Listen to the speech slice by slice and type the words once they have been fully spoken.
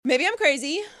Maybe I'm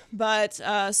crazy, but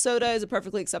soda is a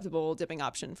perfectly acceptable dipping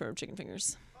option for chicken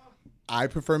fingers. I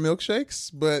prefer milkshakes,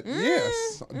 but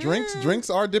yes, drinks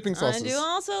are dipping sauces. I do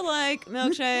also like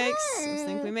milkshakes. I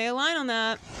think we may align on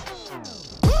that.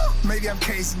 Maybe I'm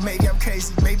crazy,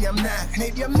 maybe I'm not,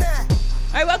 maybe I'm not.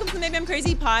 All right, welcome to the Maybe I'm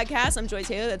Crazy podcast. I'm Joy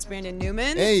Taylor. That's Brandon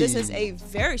Newman. Hey. This is a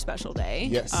very special day.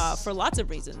 Yes. For lots of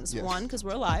reasons. Yes. One, because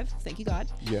we're alive. Thank you, God.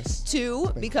 Yes. Two,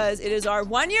 because it is our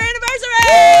 1 year anniversary.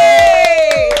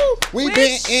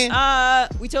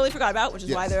 We totally forgot about, which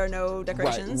is why there are no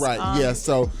decorations. Right. Yes.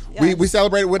 So yes. we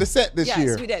celebrated with a set this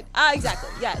year. Yes, we did. Exactly.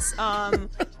 Yes.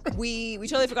 We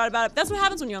totally forgot about it. That's what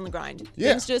happens when you're on the grind. Yeah.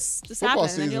 Things just Football happen,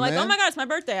 and then you're like, season, oh my God, it's my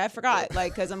birthday. I forgot,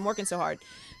 like, because I'm working so hard.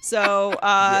 So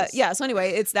Yes. So anyway,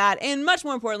 it's that, and much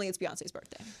more importantly, it's Beyonce's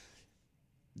birthday.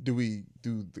 Do we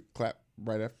do the clap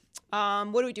right after?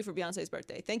 What do we do for Beyonce's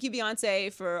birthday? Thank you,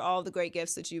 Beyonce, for all the great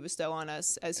gifts that you bestow on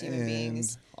us as human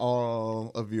beings. All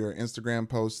of your Instagram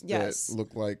posts that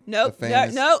look like Nope. the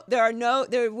famous.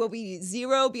 There will be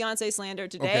zero Beyonce slander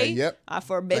today. Okay, yep.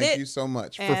 Forbid Thank it. you so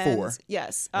much And for 4.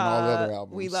 Yes. And all the other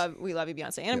albums. We love you,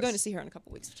 Beyonce, and I'm going to see her in a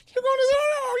couple weeks. You're going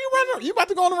to you about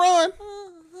to go on the run?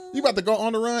 You about to go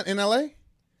on the run in LA?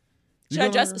 Should I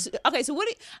dress? Okay, so what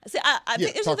do you see? I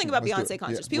think there's something about Let's do Beyonce it.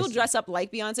 concerts. Yeah, People dress up like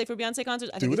Beyonce for Beyonce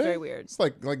concerts. I think it's very weird. It's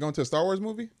like going to a Star Wars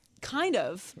movie. Kind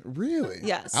of. Really?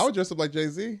 Yes. I would dress up like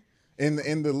Jay-Z in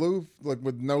the Louvre, like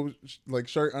with no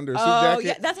shirt under a suit jacket. Oh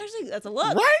yeah, that's a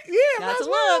look. Right? Yeah, That's a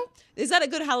well. look. Is that a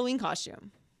good Halloween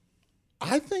costume?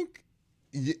 I think.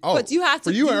 But you have to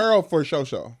for you and do- Earl for a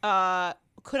show.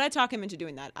 Could I talk him into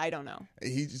doing that? I don't know.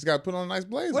 He just got to put on a nice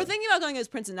blazer. We're thinking about going as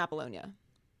Prince in Apollonia.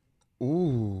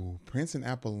 Ooh, Prince in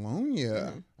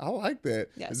Apollonia. I like that.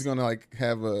 Yes. Is he gonna like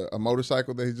have a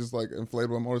motorcycle that he just like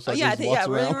inflatable motorcycle? Yeah, just walks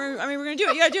around? we're gonna do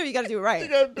it. You gotta do it right. You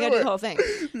gotta do do it. the whole thing.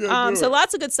 do So it.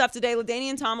 lots of good stuff today.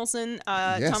 LaDainian Tomlinson.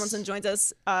 Yes. Tomlinson joins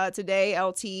us today.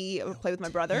 LT play with my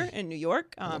brother in New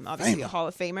York. Obviously a Hall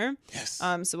of Famer. Yes.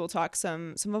 So we'll talk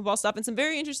some football stuff and some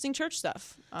very interesting church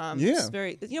stuff. Yeah.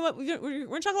 You know what? We're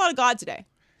gonna talk a lot of God today.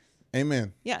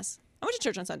 Amen. Yes. I went to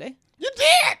church on Sunday. You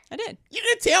did. I did. You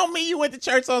didn't tell me you went to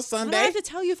church on I Sunday. don't have to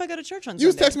tell you if I go to church on You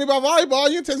was Sunday. texting me about volleyball.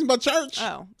 You didn't text me about church.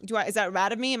 Oh, is that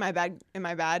bad of me? Am I bad?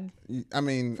 I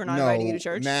mean, For not no. inviting you to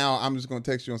church? Now I'm just gonna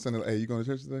text you on Sunday. Like, hey, you going to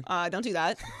church today? Don't do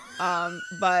that.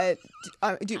 But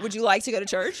would you like to go to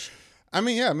church? I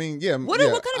mean, yeah. What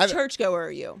kind of churchgoer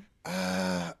are you?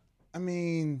 I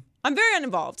mean, I'm very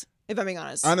uninvolved, if I'm being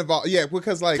honest. uninvolved. Yeah,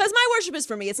 because like. Because my worship is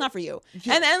for me, it's not for you.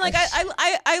 Yeah, and like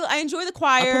I enjoy the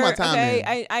choir. I put my time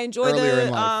in I enjoy earlier the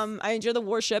in life. I enjoy the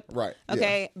worship. Right, yeah.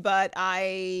 Okay, but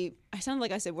I sound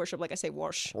like I say worship, like I say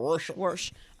worsh.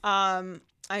 Worship. I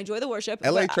enjoy the worship.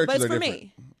 LA but churches it's are for different.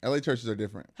 me. LA churches are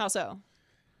different. How so?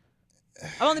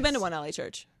 I've only been to one LA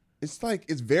church. It's like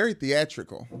it's very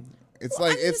theatrical. It's Well,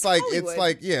 like I mean, it's like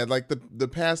Hollywood. like the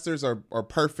pastors are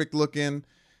perfect looking.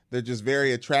 They're just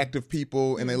very attractive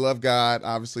people, and they love God,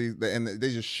 obviously, and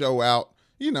they just show out.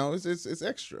 You know, it's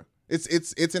extra. It's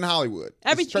in Hollywood.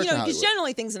 It's church in because Hollywood.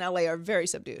 generally things in LA are very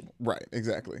subdued. Right,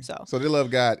 exactly. So they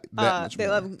love God that much they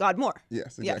more. love God more.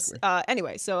 Yes, exactly. Yes.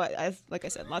 Anyway, so I've like I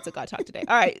said, lots of God talk today.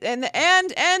 All right, and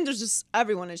there's just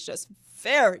everyone is just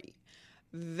very,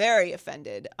 very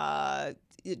offended.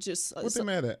 It just What they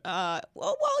mad at?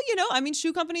 well, I mean,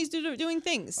 shoe companies doing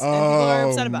things, and people are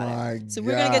upset about my it. So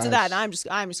we're gonna get to that, gosh. and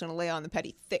I'm just gonna lay on the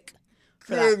petty thick.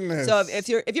 For Goodness. that. So if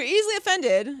you're easily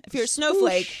offended, if you're a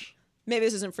snowflake, maybe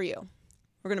this isn't for you.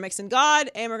 We're gonna mix in God,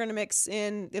 and we're gonna mix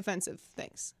in the offensive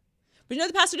things. But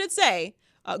the pastor did say,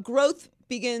 growth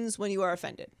begins when you are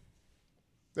offended.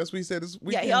 That's what he said this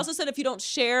weekend. Yeah, he also said if you don't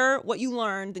share what you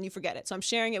learned, then you forget it. So I'm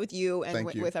sharing it with you and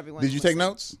Thank you. with everyone. Did you take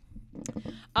notes?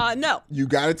 No. You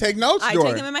got to take notes, I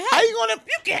Jordan. take them in my head. How you gonna?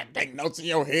 You can't take notes in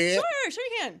your head. Sure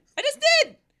you can. I just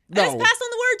did. No. I just passed on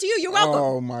the word to you. You're welcome.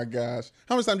 Oh my gosh!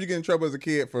 How many times you get in trouble as a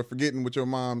kid for forgetting what your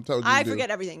mom told you? I to do? forget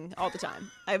everything all the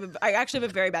time. I actually have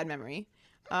a very bad memory.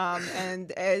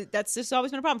 And that's just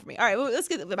always been a problem for me. All right, well, let's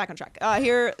get back on track.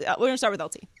 We're going to start with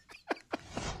LT.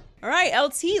 All right,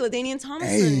 LT, LaDainian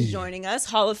Tomlinson Hey. joining us,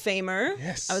 Hall of Famer.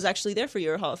 Yes. I was actually there for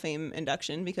your Hall of Fame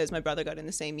induction because my brother got in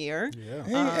the same year.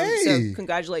 Yeah. Hey. So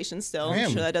congratulations still. I'm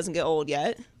Damn. sure that doesn't get old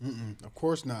yet. Of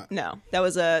course not. No, that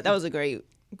was a great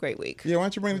week. Yeah, why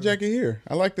don't you bring the jacket here?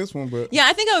 I like this one, but Yeah,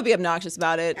 I think I would be obnoxious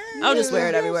about it. I'll just wear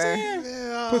it everywhere.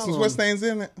 Yeah, put some sweat stains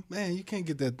in it. Man, you can't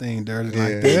get that thing dirty Yeah.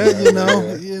 like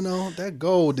that. You know, that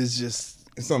gold is just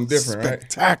It's something different, right?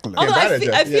 Spectacular. Although I feel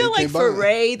you like can't for buy it.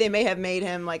 Ray, they may have made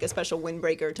him like a special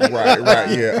windbreaker type. Right,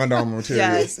 yeah, Under Armour material.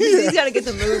 Yes, he's got to get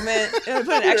the movement.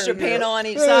 Put an extra panel on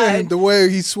each side. The way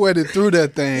he sweated through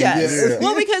that thing. Yes. Yeah.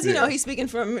 Well, because he's speaking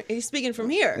from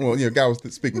here. Well, guy was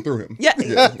speaking through him. Yeah. Thank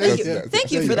you. that's-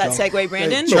 Thank you for that segue,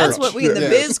 Brandon. Sure. That's what we in the Yeah.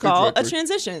 biz call Exactly. a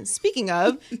transition. Speaking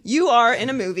of, you are in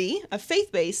a movie, a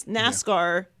faith-based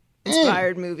NASCAR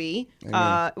inspired movie. It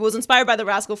was inspired by the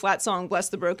Rascal Flatts song "Bless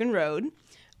the Broken Road."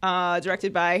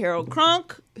 Directed by Harold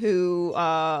Kronk, who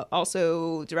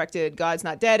also directed God's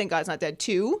Not Dead and God's Not Dead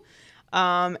 2.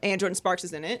 And Jordan Sparks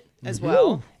is in it as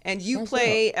well. And you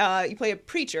play a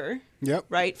preacher, Yep.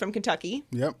 right, from Kentucky.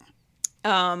 Yep.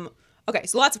 Okay,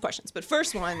 so lots of questions. But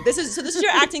first one, this is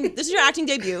your acting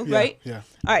debut, right? Yeah.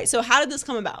 All right, so how did this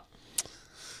come about?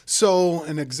 So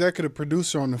an executive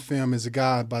producer on the film is a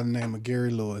guy by the name of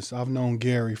Gary Lewis. I've known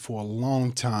Gary for a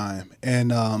long time.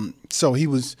 And so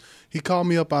he called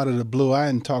me up out of the blue. I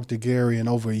hadn't talked to Gary in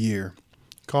over a year.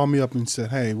 Called me up and said,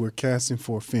 hey, we're casting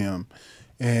for a film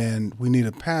and we need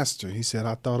a pastor. He said,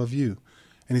 I thought of you.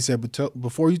 And he said, but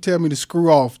before you tell me to screw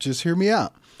off, just hear me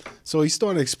out. So he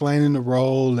started explaining the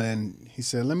role and he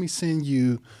said, let me send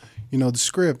you, the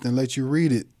script and let you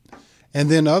read it. And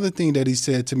then the other thing that he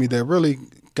said to me that really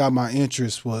got my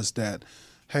interest was that,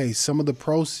 hey, some of the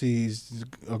proceeds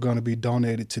are going to be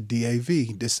donated to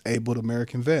DAV, Disabled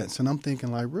American Vets. And I'm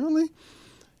thinking, like, really?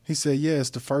 He said, yeah,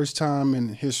 it's the first time in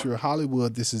the history of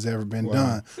Hollywood this has ever been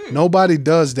done. Nobody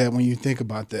does that when you think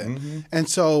about that. Mm-hmm. And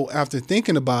so after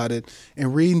thinking about it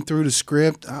and reading through the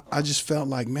script, I just felt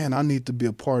like, man, I need to be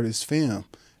a part of this film.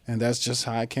 And that's just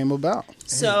how it came about.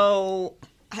 So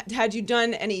had you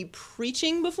done any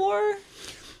preaching before?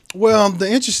 Well, the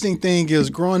interesting thing is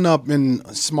growing up in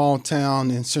a small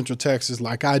town in Central Texas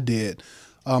like I did,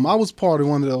 I was part of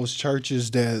one of those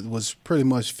churches that was pretty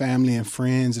much family and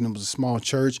friends, and it was a small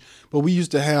church. But we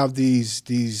used to have these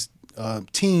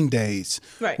teen days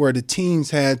where the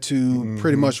teens had to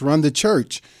pretty much run the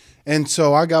church. And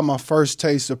so I got my first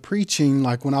taste of preaching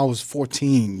like when I was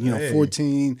 14,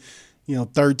 14,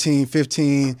 13,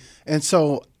 15. And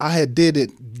so I had did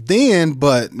it then,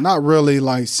 but not really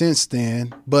like since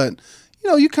then. But,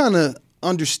 you kind of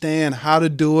understand how to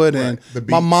do it. Right. And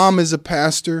my mom is a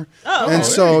pastor. Oh, okay. And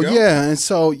so, There you go. And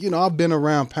so, I've been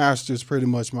around pastors pretty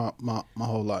much my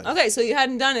whole life. Okay, so you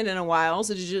hadn't done it in a while,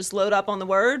 so did you just load up on the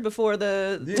word before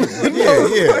the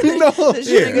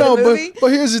shooting of the movie?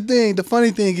 But here's the thing. The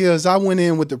funny thing is I went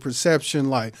in with the perception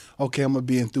like, okay, I'm going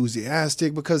to be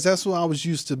enthusiastic because that's what I was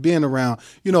used to being around,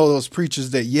 those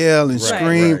preachers that yell and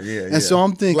scream. Right, yeah, and so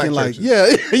I'm thinking Black like,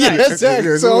 churches.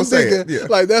 exactly. Yeah, So I'm we'll say it, thinking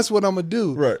like, that's what I'm going to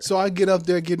do. Right. So I get up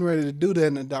there getting ready to do that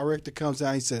and the director comes out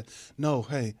and he said, no,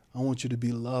 hey, I want you to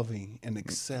be loving and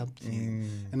accepting.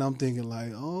 And I'm thinking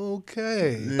like,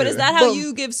 okay. But is that how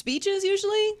you give speeches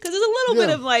usually? Because there's a little bit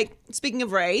of like, speaking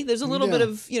of Ray, there's a little bit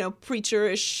of,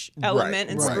 preacher-ish element,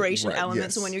 inspiration element.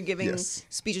 Yes, So when you're giving yes.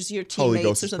 speeches to your Holy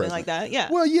teammates Ghost or is something present. like that. Yeah.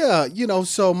 Well, yeah,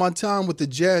 so my time with the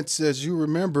Jets, as you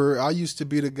remember, I used to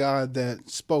be the guy that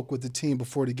spoke with the team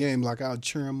before the game. Like I'd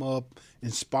cheer them up,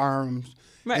 inspire them.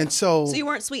 Right. And so you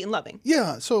weren't sweet and loving.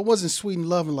 yeah, so it wasn't sweet and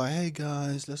loving like, hey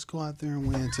guys, let's go out there and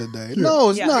win today.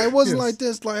 No, it's Yeah. not. It wasn't like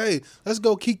this. Like, hey, let's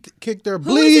go kick their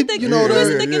Who is it bleed. that, You know, who is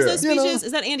it that- that gives those You know. speeches?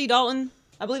 Is that Andy Dalton?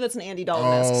 I believe that's an Andy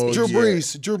Dalton-esque speech. Drew Yeah.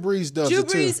 Brees. Drew Brees does Drew it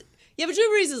too. Brees. Yeah, but Drew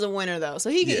Brees is a winner though, so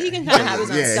he can kind of have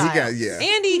his own Yeah, style.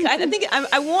 Andy, I think I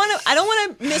don't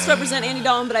want to misrepresent Andy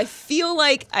Dalton, but I feel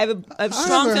like I have a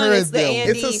strong haven't feeling it's heard the that one.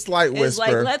 Andy. It's a slight is like,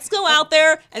 whisper. let's go out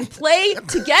there and play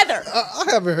together. I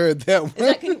haven't heard that one. Is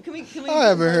that, can we I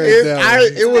haven't heard It, that I,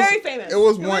 one. it was very famous. It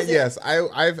was Who one. is it? Yes,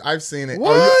 I've seen it.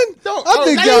 What? Don't. I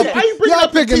think y'all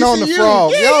picking on the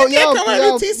frog. Yeah, you Y'all- can't come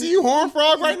y'all- out of TCU horn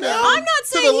frog right now. I'm not To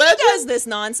saying the he legend? does this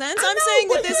nonsense. I'm saying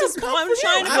that this is what I'm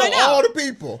trying to find All out. the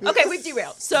people. Okay, we've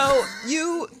derailed. So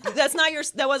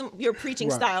that wasn't your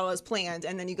preaching style as planned,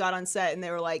 and then you got on set and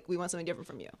they were like, we want something different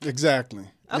from you. Exactly.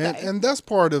 Okay. And that's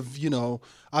part of,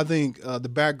 I think the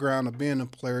background of being a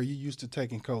player, you're used to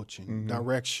taking coaching,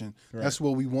 direction. Right. That's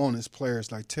what we want as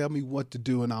players. Like, tell me what to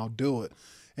do and I'll do it.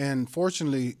 And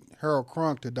fortunately, Harold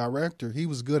Kronk, the director, he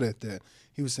was good at that.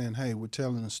 He was saying, hey, we're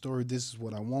telling a story. This is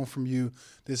what I want from you.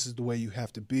 This is the way you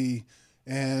have to be.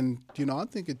 And, I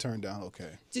think it turned out okay.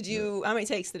 How many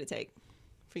takes did it take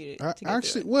for you to get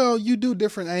Actually, through it? well, you do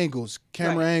different angles,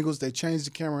 camera angles. They change the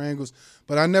camera angles,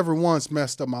 but I never once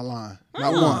messed up my line.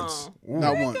 Not once.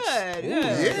 Not once. Good.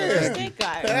 Yeah. Good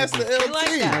guy. That's the We LT.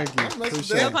 like that. Thank you.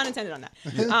 Appreciate No it. pun intended on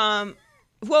that.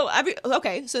 Well,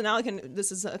 so now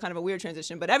this is a kind of a weird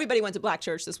transition, but everybody went to black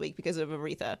church this week because of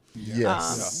Aretha.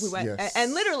 Yes. We went, Yes.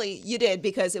 and literally you did,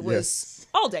 because it was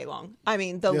all day long. I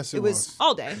mean, it was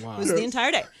all day. Wow. It was the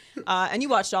entire day. And you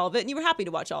watched all of it, and you were happy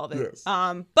to watch all of it.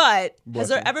 Yes. But has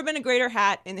there ever been a greater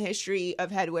hat in the history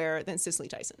of headwear than Cicely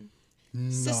Tyson? No.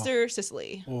 Sister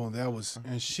Cicely. Oh, that was,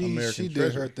 and she American did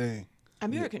treasure. her thing.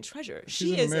 American treasure.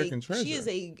 She's an American treasure. She is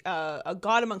a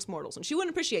god amongst mortals, and she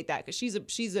wouldn't appreciate that because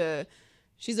she's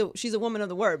a woman of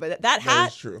the word. But that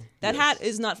hat, is true. That Yes. hat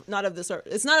is not of this earth.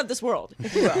 It's not of this world,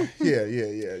 if you will. Yeah.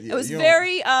 It was You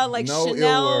very like no ill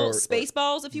Chanel word.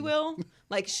 Spaceballs, if you will.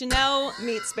 Like Chanel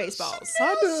meets Spaceballs.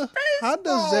 How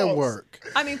does that work?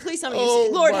 I mean, please tell me Oh you've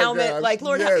seen Lord my Helmet. gosh, Like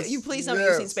Lord, yes, you please tell me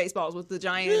you've seen yes. Spaceballs with the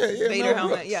giant Yeah, Vader no,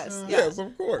 helmet. bro. Yes, Yes,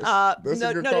 of course. That's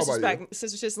no, a good no call disrespect. by you.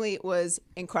 Sister Cicely was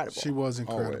incredible. She was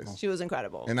incredible. Always. She was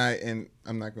incredible. And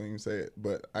I'm not going to even say it,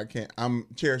 but I can't. I'm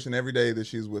cherishing every day that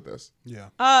she's with us. Yeah.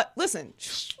 Listen,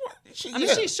 I mean,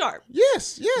 Yeah. she's sharp.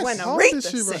 Yes. When How old is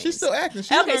Aretha she right- sings. She's still acting.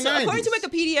 She's Okay, in her so according to 90s.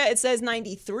 Wikipedia, it says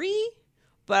 93,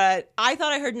 but I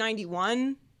thought I heard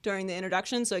 91 during the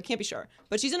introduction, so I can't be sure.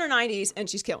 But she's in her 90s, and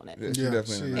she's killing it. Yeah, she's Yeah,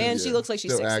 definitely she in her is. And 90s, she yeah. looks like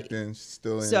she's still 60. acting. She's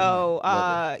still in. So,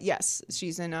 Love her. yes,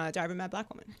 she's in Diary of a Mad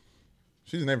Black Woman.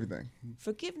 She's in everything.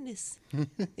 Forgiveness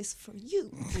is for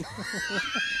you.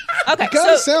 Okay,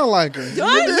 Gotta so sound like her. do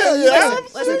I? Yeah.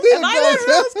 Listen, She did,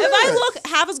 if I look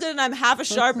half as good and I'm half as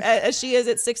sharp as she is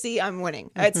at 60, I'm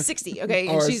winning. At 60, okay,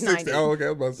 and Oh, she's 60. 90. Oh, okay.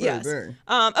 I was about to say, Yes.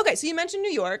 dang. Okay, so you mentioned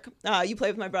New York. You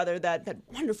played with my brother that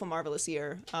wonderful, marvelous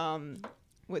year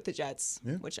with the Jets,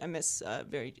 which I miss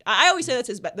very. I always say that's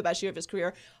the best year of his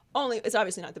career. Only it's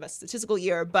obviously not the best statistical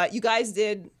year, but you guys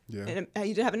did. Yeah.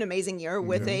 You did have an amazing year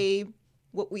with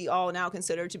what we all now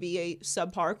consider to be a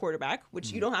subpar quarterback,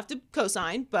 which you don't have to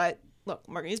co-sign, but. Look,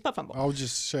 Margaret's butt fumble. I'll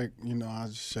just shake, I'll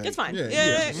just shake. It's fine. Yeah,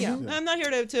 Yeah. yeah. I'm not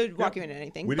here to walk you into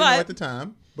anything. We didn't know at the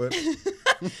time, but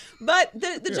But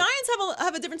the Giants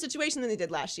have a different situation than they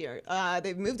did last year.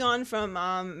 They've moved on from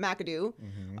McAdoo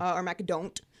or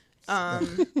McAdon't.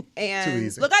 And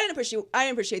easy. look, I didn't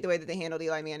appreciate the way that they handled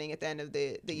Eli Manning at the end of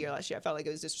the year last year. I felt like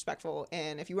it was disrespectful.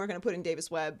 And if you weren't going to put in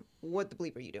Davis Webb, what the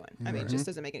bleep are you doing? I mean, it just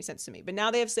doesn't make any sense to me. But now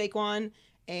they have Saquon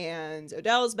and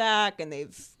Odell's back, and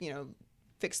they've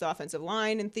fixed the offensive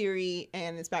line in theory,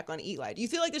 and it's back on Eli. Do you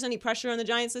feel like there's any pressure on the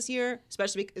Giants this year,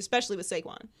 especially with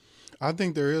Saquon? I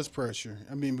think there is pressure.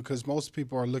 I mean, because most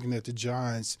people are looking at the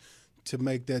Giants to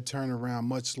make that turnaround,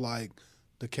 much like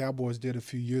the Cowboys did a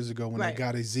few years ago when Right. they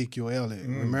got Ezekiel Elliott.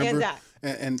 Remember? And Dak.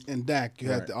 And Dak. You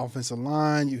had the offensive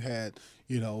line. You had,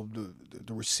 the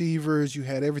receivers. You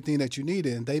had everything that you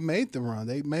needed. And they made the run.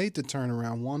 They made the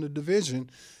turnaround, won the division.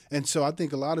 And so I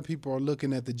think a lot of people are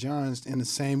looking at the Giants in the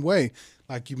same way.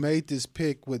 Like, you made this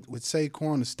pick with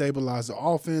Saquon to stabilize the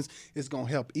offense. It's going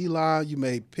to help Eli. You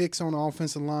made picks on the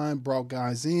offensive line, brought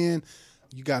guys in.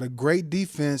 You got a great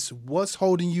defense. What's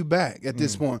holding you back at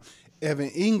this point? Evan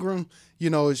Ingram,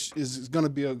 is going to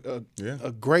be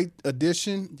a great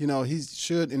addition. He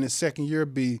should, in his second year,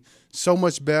 be so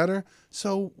much better.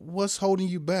 So what's holding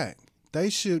you back? They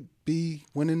should be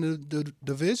winning the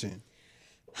division.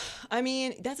 I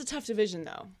mean, that's a tough division,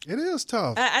 though. It is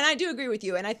tough. And I do agree with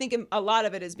you. And I think a lot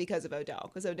of it is because of Odell,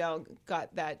 because Odell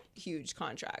got that huge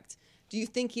contract. Do you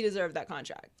think he deserved that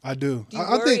contract? I do.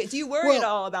 Do you worry at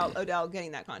all about Odell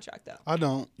getting that contract, though? I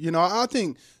don't. I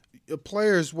think a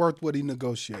player's worth what he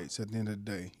negotiates at the end of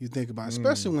the day. You think about it,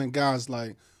 especially when guys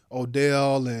like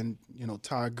Odell and,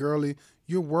 Ty Gurley,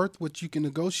 you're worth what you can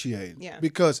negotiate. Yeah.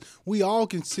 Because we all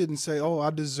can sit and say, I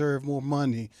deserve more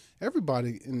money.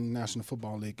 Everybody in the National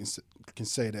Football League can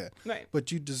say that. Right.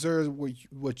 But you deserve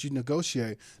what you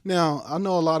negotiate. Now, I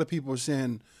know a lot of people are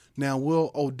saying, now,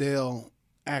 will Odell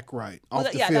act right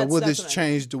off the field? Will this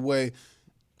change the way?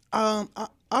 I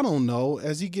don't know.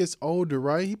 As he gets older,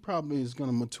 right, he probably is going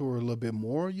to mature a little bit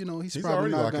more. He's probably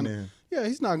already not locking going to. in. Yeah,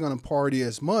 he's not going to party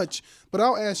as much. But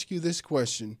I'll ask you this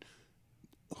question.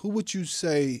 Who would you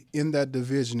say in that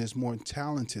division is more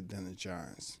talented than the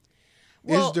Giants?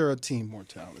 Well, is there a team more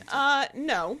talented?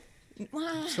 No.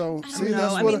 So, I see, don't know.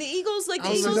 that's I what mean, the Eagles, I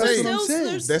was are gonna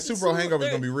say, still. that Super Bowl hangover is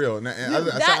going to be real. And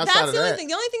outside That's of the only that, thing.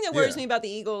 The only thing that worries yeah. me about the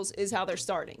Eagles is how they're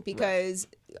starting, because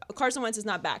Carson Wentz is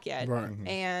not back yet. Right.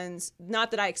 And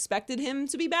not that I expected him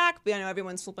to be back, but I know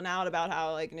everyone's flipping out about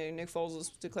how Nick Foles was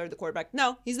declared the quarterback.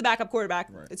 No, he's the backup quarterback.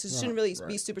 Right. It shouldn't really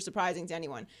be super surprising to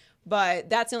anyone. But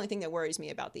that's the only thing that worries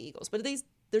me about the Eagles. But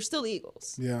they're still the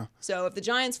Eagles. Yeah. So if the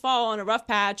Giants fall on a rough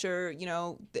patch, or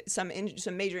some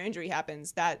major injury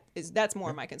happens, that's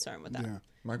more my concern with that. Yeah.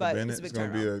 Michael But Bennett it's a is big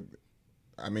going to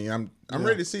turnaround. be I'm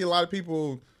ready to see a lot of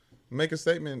people make a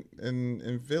statement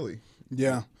in Philly.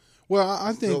 Yeah. Well,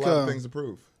 I Still think a lot of things to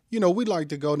prove. we like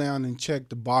to go down and check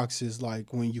the boxes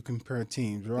like when you compare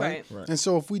teams, right? Right. And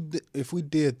so if we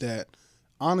did that,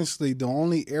 honestly, the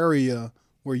only area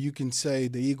where you can say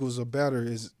the Eagles are better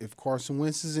is if Carson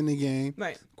Wentz is in the game,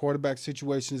 Right. quarterback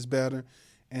situation is better,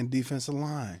 and defensive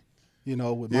line.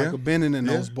 With Michael Bennett and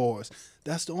those boys.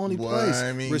 That's the only place.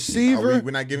 I mean, receiver,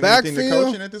 we're not giving backfield, anything to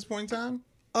coaching at this point in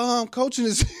time? Coaching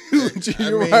is huge.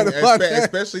 You're right about that.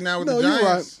 Especially now with the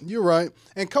Giants. You're right.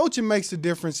 And coaching makes a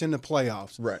difference in the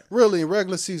playoffs. Right. Really, in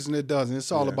regular season, it doesn't.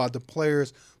 It's all about the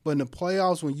players. But in the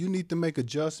playoffs, when you need to make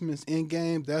adjustments in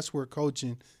game, that's where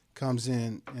coaching comes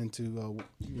into.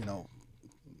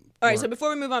 All right, so before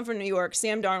we move on from New York,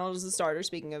 Sam Darnold is the starter.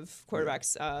 Speaking of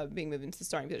quarterbacks being moved into the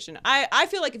starting position, I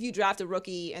feel like if you draft a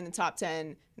rookie in the top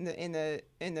 10 in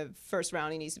the first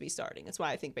round, he needs to be starting. That's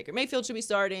why I think Baker Mayfield should be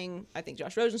starting. I think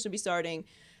Josh Rosen should be starting.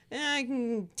 I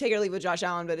can take or leave with Josh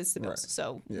Allen, but it's the Bills,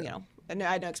 so and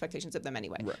I had no expectations of them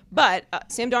anyway. Right. But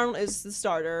Sam Darnold is the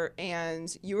starter,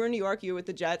 and you were in New York. You were with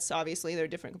the Jets. Obviously, they're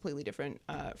completely different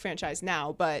franchise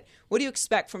now. But what do you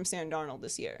expect from Sam Darnold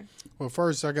this year? Well,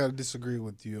 first, I got to disagree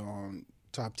with you on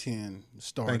top 10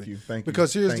 starting. Thank you.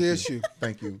 Because here's the issue.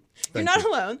 Thank you. You're not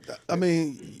alone. I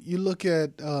mean, you look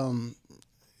at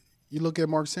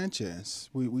Mark Sanchez.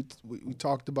 We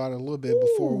talked about it a little bit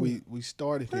before we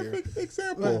started here. Perfect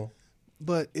example.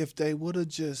 But if they would have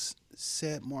just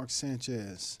set Mark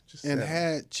Sanchez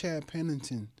had Chad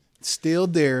Pennington still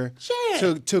there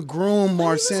to groom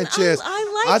Mark Sanchez.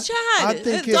 I like Chad. I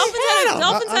think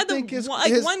Dolphins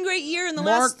had one great year in the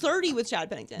last 30 with Chad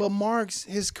Pennington. But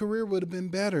his career would have been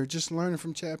better just learning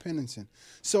from Chad Pennington.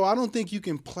 So I don't think you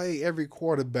can play every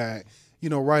quarterback,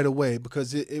 right away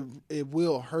because it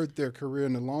will hurt their career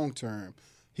in the long term.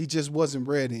 He just wasn't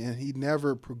ready, and he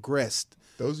never progressed.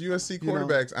 Those USC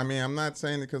quarterbacks, I mean, I'm not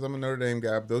saying it because I'm a Notre Dame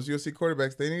guy, but those USC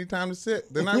quarterbacks, they need time to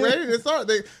sit. They're not ready to start.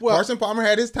 Carson Palmer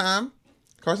had his time.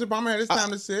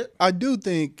 To sit. I do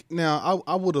think, now,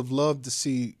 I would have loved to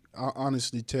see,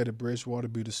 honestly, Teddy Bridgewater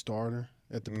be the starter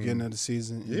at the beginning of the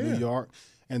season in New York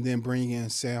and then bring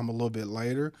in Sam a little bit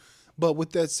later. But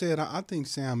with that said, I think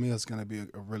Sam is going to be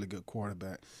a really good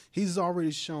quarterback. He's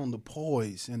already shown the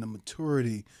poise and the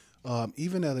maturity.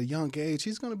 Even at a young age,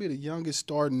 he's going to be the youngest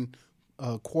starting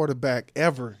quarterback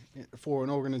ever for an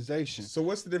organization. So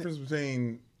what's the difference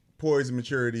between poise and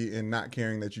maturity and not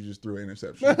caring that you just threw an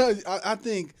interception? I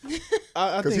think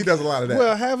because he does a lot of that.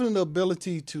 Well, having the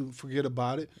ability to forget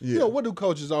about it. Yeah. What do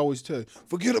coaches always tell you?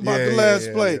 Forget about the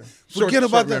last play. Yeah. Forget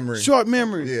about memory. Short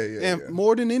memory. And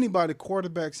more than anybody,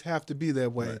 quarterbacks have to be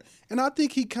that way. Right. And I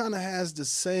think he kind of has the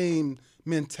same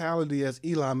mentality as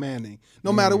Eli Manning.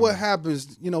 No matter what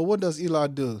happens, what does Eli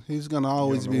do? He's going to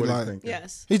always be like,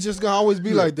 yes. He's just going to always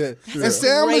be like that. Yeah. And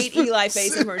Sam great Eli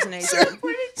face impersonation. Did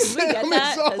we get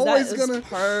that? That is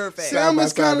perfect. Sam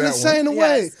is kind of the same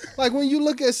way. Yes. Like when you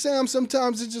look at Sam,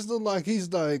 sometimes it just looks like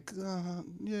he's like,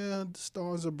 the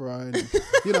stars are bright.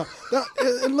 And,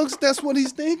 it looks, that's what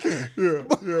he's thinking. Yeah,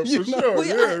 for sure. Well,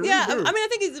 I mean, I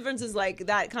think the difference is like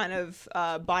that kind of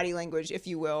body language, if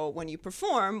you will, when you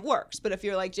perform works. But if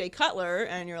you're like Jay Cutler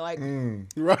and you're like,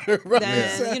 right.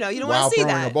 then, you don't want to see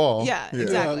that. A ball. Yeah,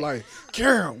 exactly. Yeah, like,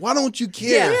 Karen, why don't you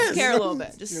care? Yeah, care a little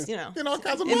bit. Just, Get all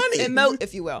kinds of money. Emote,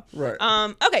 if you will. Right.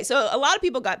 Okay, so a lot of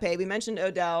people got paid. We mentioned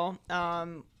Odell.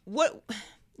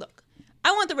 Look,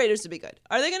 I want the Raiders to be good.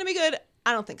 Are they going to be good?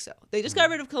 I don't think so. They just got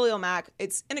rid of Khalil Mack.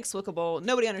 It's inexplicable.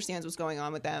 Nobody understands what's going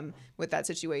on with them with that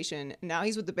situation. Now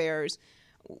he's with the Bears.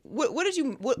 What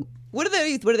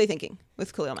are they thinking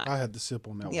with Khalil Mack? I had to sip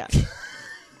on that one. Yeah.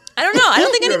 I don't know. I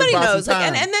don't think anybody knows.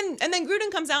 Like, and then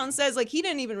Gruden comes out and says like he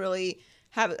didn't even really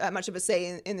have much of a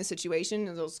say in the situation.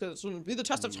 And it's going to be the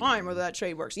test of time whether that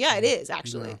trade works. Yeah, it is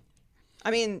actually. Yeah.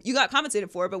 I mean, you got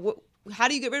compensated for it, but how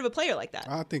do you get rid of a player like that?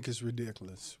 I think it's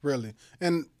ridiculous, really.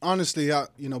 And honestly,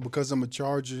 because I'm a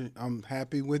Charger, I'm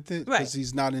happy with it because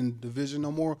he's not in the division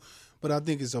no more. But I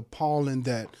think it's appalling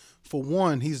that, for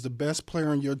one, he's the best player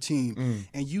on your team,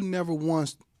 and you never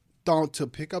once thought to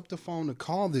pick up the phone to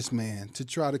call this man to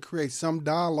try to create some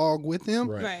dialogue with him.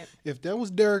 Right. If that was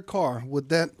Derek Carr, would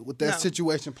that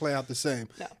situation play out the same?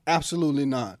 No. Absolutely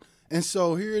not. And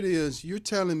so here it is. You're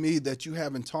telling me that you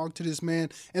haven't talked to this man,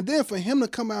 and then for him to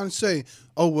come out and say,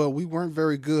 "Oh well, we weren't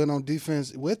very good on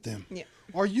defense with him." Yeah.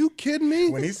 Are you kidding me?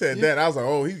 When he said that, I was like,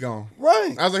 "Oh, he's gone."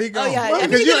 Right. I was like, "He's gone." Oh yeah, right.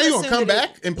 Because you gonna come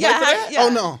back and play for that? Yeah.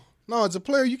 Oh no, as a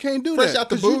player you can't do Fresh that. out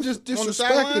the 'cause booth, you just on the disrespecting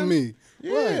sideline? me.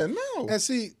 Yeah, right. no. And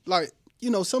see,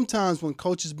 sometimes when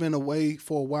coaches been away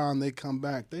for a while and they come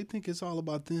back, they think it's all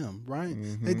about them, right?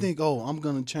 Mm-hmm. They think, "Oh, I'm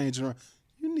gonna change around."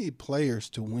 You're you need players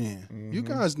to win. You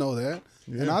guys know that.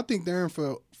 And I think they're in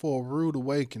for a rude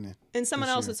awakening. And someone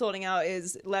else that's holding out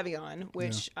is Le'Veon,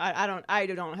 which I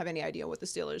don't have any idea what the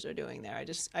Steelers are doing there. I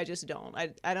just don't.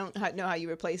 I don't know how you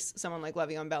replace someone like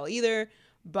Le'Veon Bell either.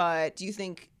 But do you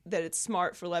think that it's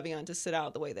smart for Le'Veon to sit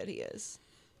out the way that he is?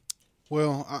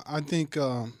 Well, I think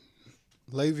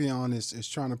Le'Veon is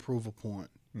trying to prove a point,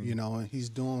 you know, and he's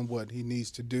doing what he needs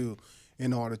to do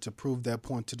in order to prove that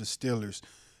point to the Steelers.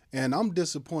 And I'm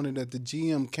disappointed that the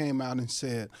GM came out and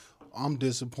said, I'm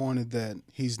disappointed that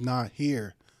he's not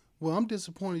here. Well, I'm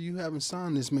disappointed you haven't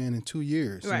signed this man in 2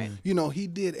 years. Right. You know, he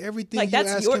did everything like you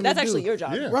asked him to do. That's actually your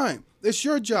job. Yeah. Right. It's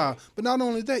your job. But not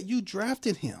only that, you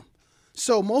drafted him.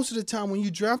 So most of the time when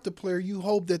you draft a player, you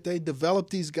hope that they develop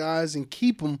these guys and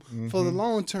keep them for the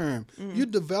long term. You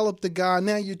develop the guy,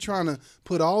 now you're trying to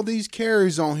put all these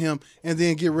carries on him and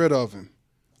then get rid of him.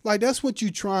 Like, that's what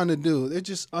you're trying to do. It's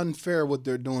just unfair what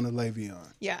they're doing to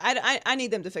Le'Veon. Yeah, I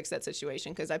need them to fix that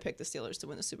situation because I picked the Steelers to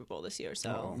win the Super Bowl this year.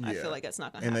 So I feel like that's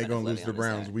not going to happen. And they're going to lose Le'Veon the is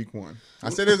Browns there. week 1.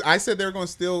 I said they're going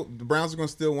to steal. The Browns are going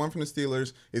to steal one from the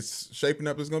Steelers. It's shaping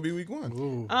up. It's going to be week 1.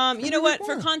 Ooh. You know what?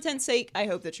 For content's sake, I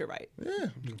hope that you're right. Yeah.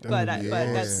 But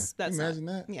that's Imagine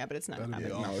not, that. Yeah, but it's not going to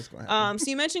happen. No, it's going to happen.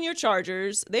 So you mentioned your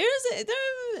Chargers. They're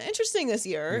interesting this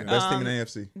year. Best team in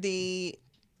the AFC.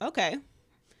 Okay.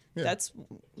 Yeah.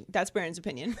 That's Brandon's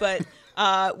opinion. But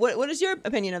what is your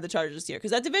opinion of the Chargers this year?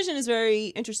 Because that division is very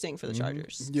interesting for the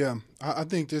Chargers. Yeah, I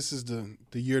think this is the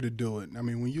year to do it. I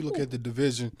mean, when you look at the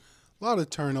division, a lot of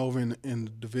turnover in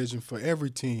the division for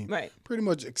every team. Right. Pretty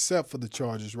much except for the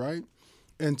Chargers, right?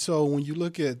 And so when you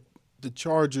look at the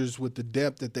Chargers with the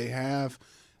depth that they have,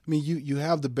 I mean, you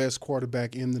have the best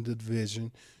quarterback in the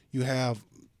division. You have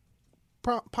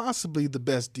possibly the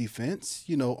best defense,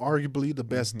 you know, arguably the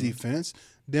best defense.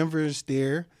 Denver is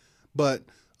there, but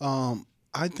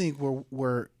I think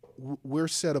we're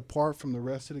set apart from the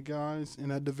rest of the guys in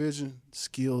that division,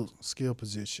 skill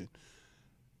position.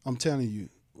 I'm telling you,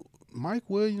 Mike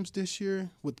Williams this year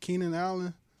with Keenan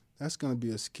Allen, that's going to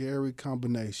be a scary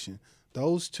combination.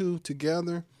 Those two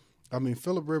together, I mean,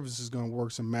 Phillip Rivers is going to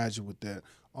work some magic with that.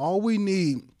 All we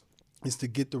need is to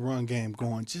get the run game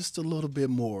going just a little bit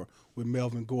more with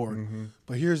Melvin Gordon.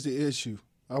 But here's the issue.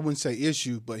 I wouldn't say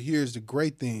issue, but here's the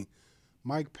great thing.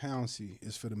 Mike Pouncey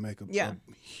is for to make a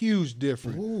huge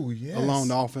difference along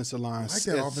the offensive line. I like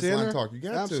that offensive line talk. You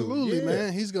got Absolutely,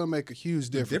 man. He's going to make a huge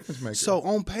difference. Maker. So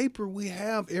on paper, we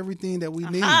have everything that we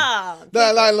need. Right.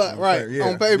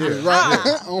 On paper,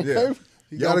 right. On paper.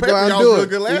 You got to go out and do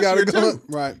it. You got to go.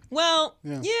 Right. Well,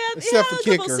 Except for a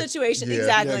couple kicker. situations. Yeah,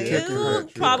 Exactly. yeah, kicker Little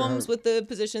problems with the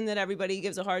position that everybody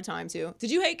gives a hard time to.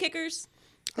 Did you hate kickers?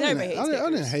 Everybody hates kickers. I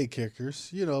didn't hate kickers,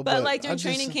 you know. But like during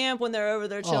training camp when they're over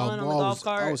there chilling on the golf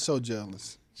cart. I was so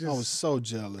jealous. I was so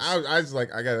jealous. I was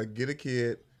like, I got to get a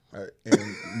kid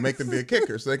and make them be a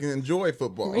kicker so they can enjoy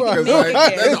football. Right. Because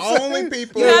like, they're the only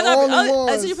people.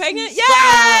 So you're pregnant?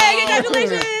 Yay!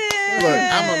 Congratulations! Look,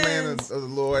 I'm a man of the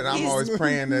Lord. I'm always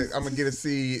praying that I'm gonna get a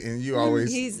seed, and you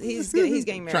always he's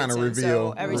getting married. trying to soon,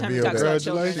 reveal. So every time he reveal talks that. about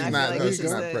children, I feel like She's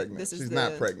not pregnant. She's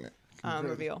not pregnant.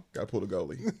 Reveal. Got to pull the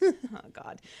goalie. Oh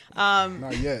God.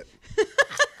 Not yet.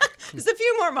 Just a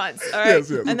few more months, all right, Yes,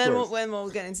 and then we'll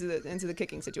get into the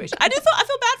kicking situation. I feel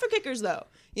bad for kickers though,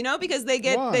 you know, because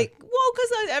because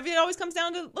it always comes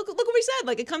down to look what we said.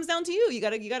 Like it comes down to you. You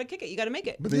gotta kick it. You gotta make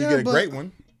it. But then you get a great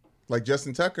one, like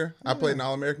Justin Tucker. I played an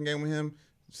All-American game with him.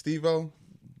 Steve-O,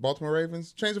 Baltimore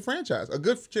Ravens, change the franchise. A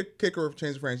good kicker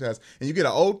change the franchise. And you get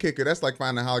an old kicker, that's like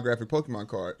finding a holographic Pokemon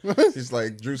card. Just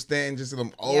like Drew Stanton, just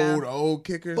them old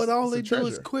kickers. But all they do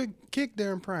is quick kick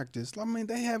there in practice. I mean,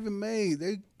 they haven't made.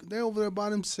 They're over there by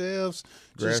themselves,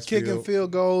 just kicking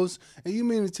field goals. And you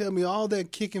mean to tell me all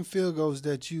that kicking field goals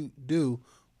that you do,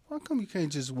 why come you can't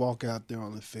just walk out there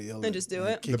on the field and just do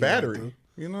it? The battery.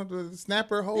 You know, the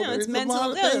snapper holder. Yeah, it's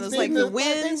mental. There's like the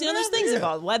winds. You know, there's things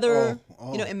involved. Weather.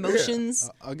 You know, emotions.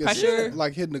 I guess pressure.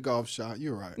 Like hitting the golf shot.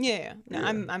 You're right. Yeah. No,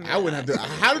 I wouldn't have to.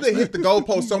 How do they hit the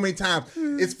goalpost so many times?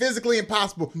 It's physically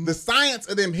impossible. The science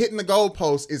of them hitting the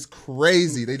goalpost is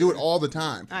crazy. They do it all the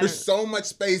time. There's so much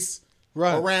space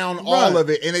around all of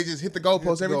it, and they just hit the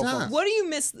goalpost every time. What do you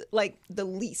miss like the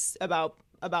least about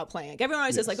playing? Like everyone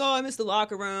always says like, oh, I miss the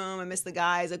locker room, I miss the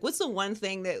guys. Like what's the one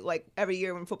thing that like every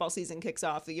year when football season kicks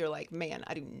off that you're like, man,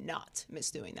 I do not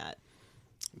miss doing that?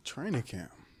 Training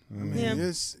camp. I mean,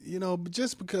 it's, you know,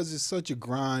 just because it's such a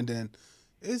grind and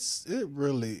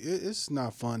it's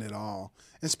not fun at all.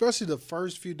 Especially the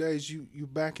first few days you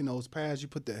back in those pads, you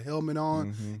put the helmet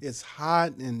on, it's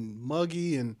hot and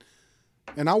muggy and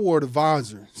And I wore the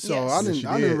visor, so Yes.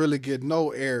 I didn't really get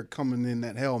no air coming in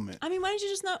that helmet. I mean, why didn't you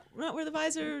just not wear the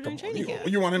visor during training camp?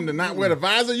 You want him to not wear the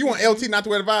visor? You want LT not to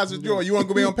wear the visor, Joy? You want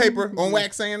to go be on paper, on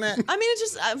wax saying that? I mean,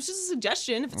 it's just a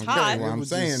suggestion. If it's hot, Well, I'm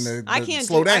saying I can't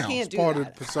slow down. I can't do part of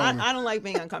that. the persona. I don't like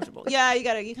being uncomfortable. Yeah, you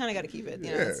kind of gotta keep it.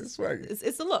 You know, It's swaggy.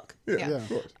 it's the look. Yeah. Of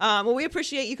course. Well, we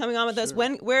appreciate you coming on with us.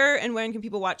 Where can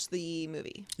people watch the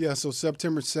movie? Yeah, so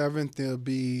September 7th, they'll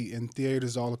be in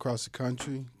theaters all across the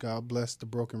country. God bless the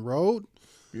broken road.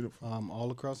 Beautiful.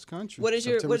 All across the country. What is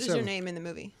your September 7th. name in the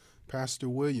movie? Pastor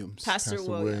Williams. Pastor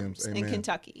Williams in Amen.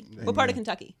 Kentucky. What part of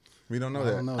Kentucky? We don't know I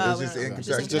that. don't know. It's Oh, just we in don't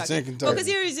know. Kentucky. Just in Kentucky. Well,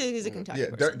 because he's a Kentucky Yeah,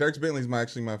 person. Dirk Bentley's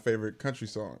actually my favorite country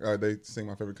song. They sing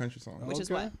my favorite country song. Which is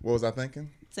Okay. what? What was I thinking?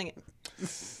 Sing it.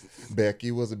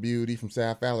 Becky was a beauty from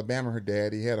South Alabama. Her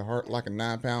daddy had a heart like a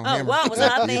 9-pound Oh, hammer. what was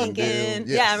I Even thinking?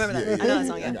 Bill. Yeah, I remember that. I know that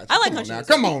song. Yeah. I like country music.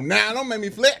 Come on now, don't make me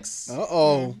flex.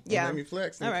 Uh-oh. Yeah. Don't make me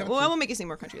flex. All right. Well, I will make you sing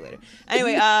more country later.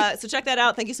 Anyway, so check that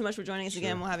out. Thank you so much for joining us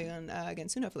again. We'll have you on again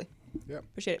soon, hopefully. Yep.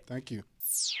 Appreciate it. Thank you.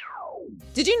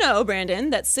 Did you know, Brandon,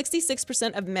 that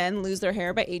 66% of men lose their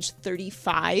hair by age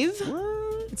 35?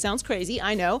 It sounds crazy,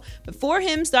 I know, but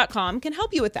 4hims.com can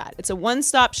help you with that. It's a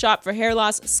one-stop shop for hair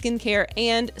loss, skincare,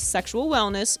 and sexual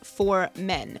wellness for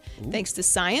men. Thanks to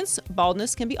science,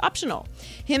 baldness can be optional.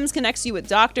 Hims connects you with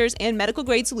doctors and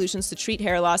medical-grade solutions to treat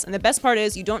hair loss, and the best part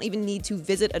is you don't even need to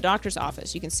visit a doctor's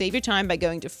office. You can save your time by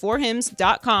going to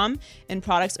 4hims.com, and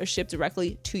products are shipped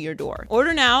directly to your door.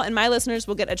 Order now, and my listeners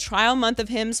will get a trial month of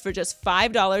Hims for just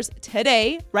 $5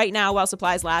 today, right now while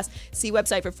supplies last. See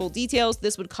website for full details.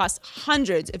 This would cost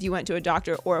hundreds if you went to a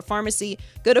doctor or a pharmacy.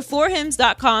 Go to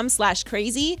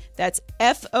 4hims.com/crazy. That's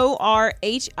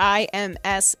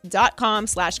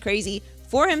FORHIMS.com/crazy.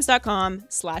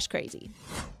 4hims.com/crazy.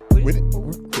 With it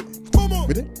or quit it.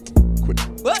 With it, quit it.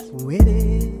 What?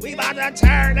 We about to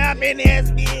turn up in this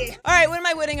bitch. All right, what am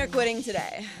I winning or quitting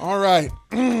today? All right.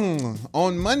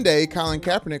 On Monday, Colin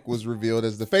Kaepernick was revealed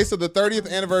as the face of the 30th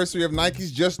anniversary of Nike's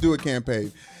Just Do It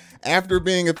campaign. After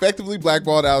being effectively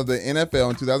blackballed out of the NFL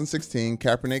in 2016,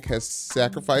 Kaepernick has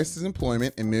sacrificed his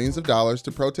employment and millions of dollars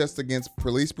to protest against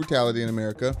police brutality in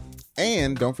America.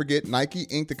 And don't forget, Nike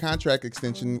inked a contract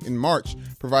extension in March,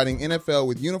 providing NFL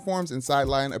with uniforms and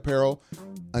sideline apparel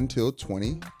until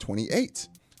 2028.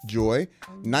 Joy,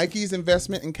 Nike's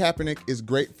investment in Kaepernick is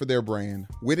great for their brand.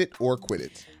 With it or quit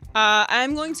it.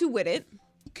 I'm going to wit it.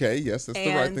 Okay, yes, that's the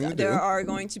right thing to do. There are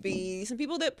going to be some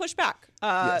people that push back.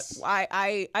 Yes.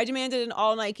 I demanded an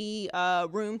all Nike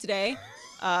room today.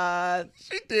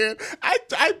 She did.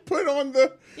 I put on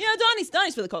the. You know,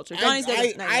 Donnie's for the culture. Donnie's got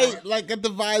I like at the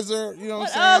visor. You know what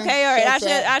Oh, I'm saying? okay, all right. Shouts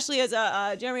out. Ashley is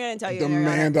Jeremy. I didn't tell you.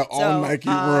 Demand an all-Nike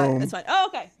room. That's fine. Oh,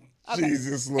 okay.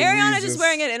 Jesus, Louise. Ariana's just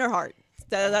wearing it in her heart.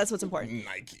 That's what's important.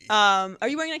 Nike. Are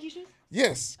you wearing Nike shoes?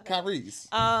 Yes, Kyrie's.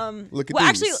 Look at Well,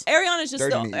 these. actually, Ariana's just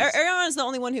Dirty knees. Ariana's the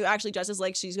only one who actually dresses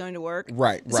like she's going to work.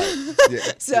 Right. Yeah.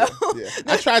 So yeah.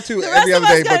 I try to the every rest other of us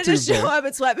day gotta but just Tuesday. show up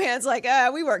in sweatpants, like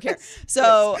we work here.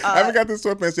 So I haven't got the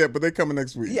sweatpants yet, but they coming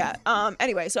next week. yeah.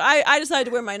 Anyway, so I decided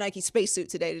to wear my Nike spacesuit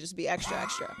today to just be extra,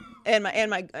 and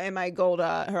my gold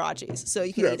Hirachis. So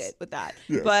you can eat Yes. it with that.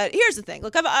 Yes. But here's the thing.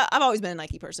 Look, I've always been a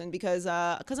Nike person because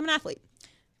I'm an athlete.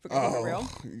 For real.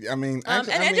 I mean,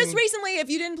 actually, And just recently,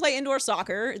 if you didn't play indoor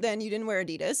soccer, then you didn't wear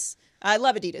Adidas. I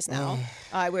love Adidas now.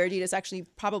 I wear Adidas actually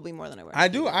probably more than I wear. I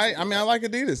do. I mean, I like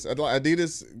Adidas.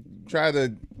 Adidas try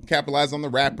to capitalize on the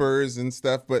rappers and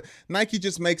stuff, but Nike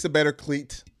just makes a better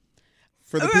cleat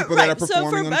for the people that are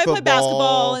performing on I football, play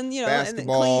basketball and and the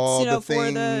basketball, cleats, the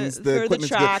for things, the equipment's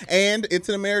track. good. And it's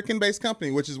an American-based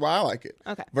company, which is why I like it.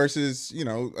 Okay. Versus,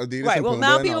 Adidas. Right. And Well, Puma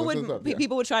now and all this stuff. Yeah.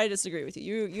 people would try to disagree with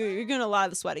you. You're doing a lot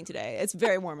of the sweating today. It's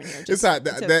very warm in here. It's hot.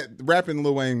 That rapping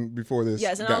Lil Wayne before this.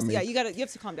 Yes, and got also, me. you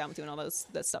have to calm down with doing all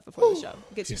that stuff before the show.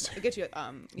 It gets you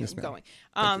going.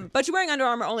 But you're wearing Under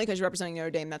Armour only because you're representing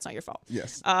Notre Dame. That's not your fault.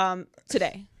 Yes.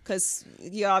 Today, because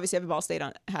you obviously have a Ball State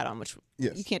hat on, which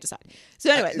Yes. you can't decide.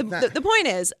 So anyway, the point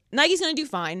is Nike's going to do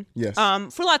fine. Yes.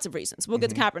 For lots of reasons. We'll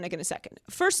get to Kaepernick in a second.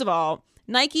 First of all,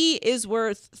 Nike is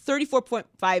worth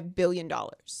 $34.5 billion.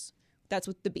 That's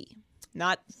with the B,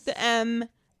 not the M,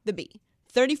 the B.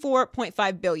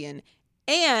 $34.5 billion,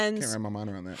 and Can't wrap my mind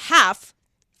around that. half,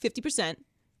 50%,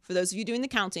 for those of you doing the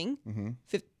counting,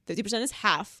 50% is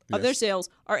half of their Yes. sales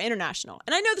are international.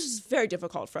 And I know this is very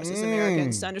difficult for us as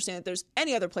Americans to understand that there's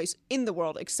any other place in the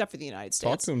world except for the United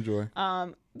Talk States. to him, Joy.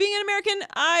 Being an American,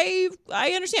 I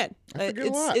understand. I forget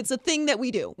a lot. It's a thing that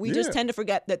we do. We just Yeah. tend to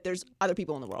forget that there's other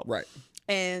people in the world. Right.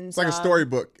 And It's like a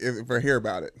storybook if I hear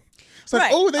about it. It's like,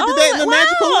 right. oh, they did that in the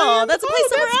magical land. That's a place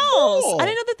somewhere else. Cool. I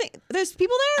didn't know there's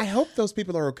people there. I hope those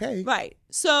people are okay. Right.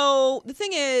 So the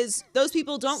thing is, those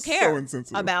people don't care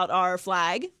insensitive. about our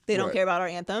flag. They don't Right. care about our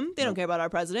anthem. They don't care about our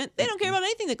president. They don't care about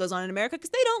anything that goes on in America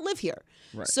because they don't live here.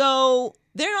 Right. So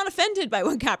they're not offended by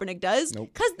what Kaepernick does Nope.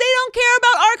 because they don't care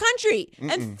about our country.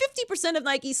 And 50% of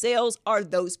Nike sales are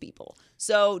those people.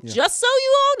 So just so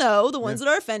you all know, the ones that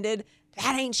are offended,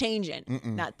 that ain't changing.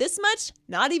 Not this much,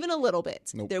 not even a little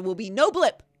bit. Nope. There will be no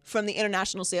blip from the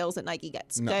international sales that Nike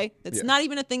gets, okay? That's Yeah. not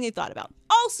even a thing they thought about.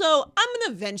 Also, I'm going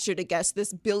to venture to guess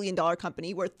this billion-dollar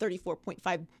company worth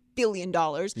 $34.5 billion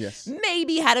Yes.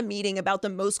 maybe had a meeting about the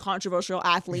most controversial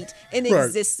athlete in Right.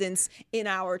 existence in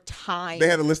our time. They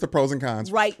had a list of pros and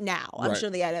cons. Right now. I'm Right. sure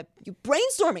they had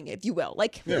brainstorming, if you will.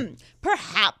 Like,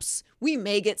 perhaps we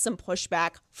may get some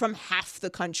pushback from half the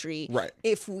country Right.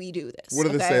 if we do this. What are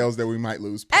the okay? sales that we might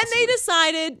lose? And Possibly? they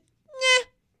decided,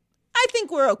 I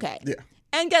think we're okay. Yeah.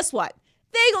 And guess what?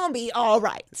 They're going to be all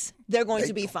right. They're going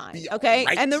to be fine. be Okay. all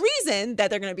right. And the reason that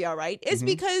they're going to be all right is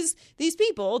because these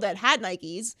people that had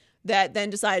Nikes that then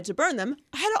decided to burn them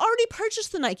had already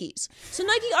purchased the Nikes. So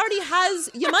Nike already has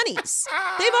your monies.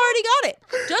 They've already got it.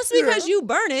 Just because you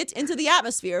burn it into the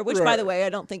atmosphere, which by Right. the way, I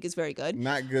don't think is very good.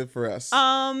 Not good for us.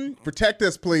 Protect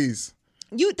us, please.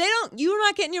 You're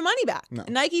not getting your money back. No.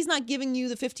 Nike's not giving you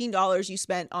the $15 you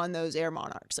spent on those Air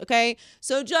Monarchs, okay?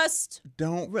 So just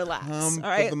Don't relax. come all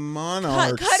right. for the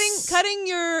Monarchs.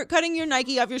 Cutting your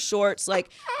Nike off your shorts. Like,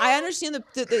 I understand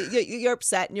you're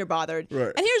upset and you're bothered.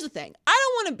 Right. And here's the thing: I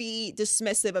don't want to be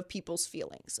dismissive of people's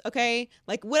feelings. Okay,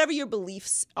 like whatever your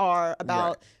beliefs are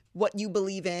about. Right. What you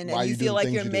believe in, Why and you you do feel the like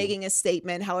things you're you do. making a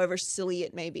statement, however silly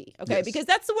it may be. Okay, Yes. because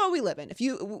that's the world we live in. If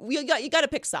you got to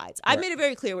pick sides. I've Right. made it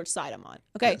very clear which side I'm on.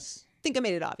 Okay, Yes. I think I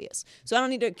made it obvious, so I don't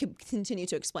need to continue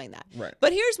to explain that. Right.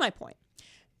 But here's my point.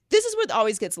 This is what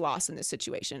always gets lost in this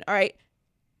situation. All right.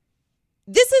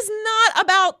 This is not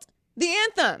about the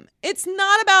anthem. It's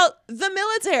not about the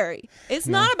military. It's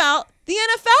not about the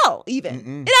NFL, even.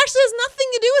 It actually has nothing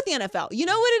to do with the NFL. You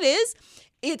know what it is?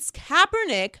 It's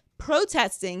Kaepernick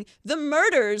protesting the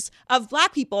murders of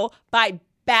black people by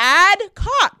bad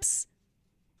cops.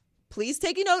 Please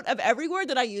take a note of every word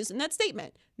that I used in that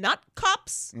statement. Not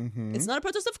cops. It's not a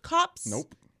protest of cops.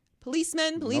 Nope.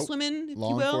 Policemen, policewomen, if Law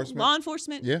you will. enforcement. Law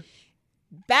enforcement. Yeah.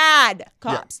 Bad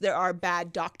cops. There are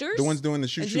bad doctors. The ones doing the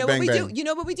shoot, And shoot, you know bang, what we bang. do? You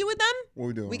know what we do with them? What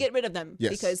we doing? We get rid of them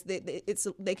Yes. because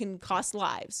they can cost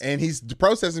lives. And he's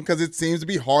protesting because it seems to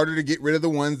be harder to get rid of the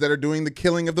ones that are doing the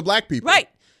killing of the black people. Right.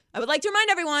 I would like to remind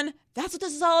everyone that's what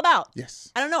this is all about.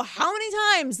 Yes. I don't know how many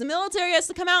times the military has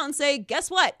to come out and say, guess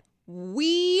what?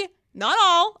 We, not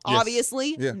all, Yes.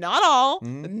 obviously, Yeah. not all,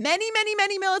 but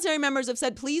many military members have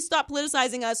said, please stop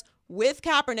politicizing us with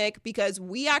Kaepernick because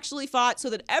we actually fought so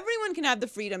that everyone can have the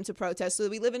freedom to protest so that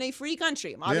we live in a free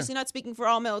country. I'm obviously not speaking for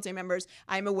all military members.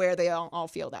 I'm aware they all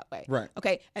feel that way. Right.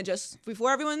 Okay. And just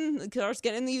before everyone starts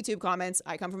getting in the YouTube comments,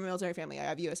 I come from a military family. I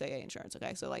have USAA insurance.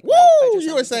 Okay. So like, Woo! I just-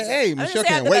 USAA. I didn't Michelle say I have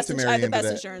can't the wait best to ins- marry I have the into best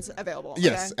that. insurance available.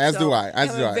 Yes, okay? as do I,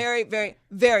 as I'm do a I. very, very,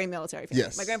 very military family.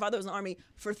 Yes. My grandfather was in the Army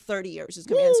for 30 years. He's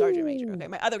command sergeant major. Okay.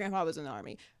 My other grandfather was in the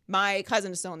Army. My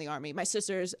cousin is still in the Army. My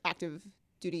sister's active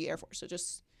duty Air Force. So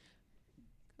just,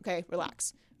 okay,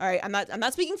 relax. All right, I'm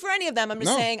not speaking for any of them. I'm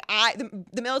just No. saying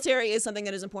the military is something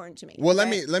that is important to me. Well,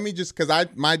 okay? let me just because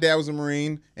my dad was a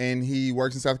Marine and he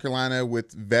works in South Carolina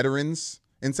with veterans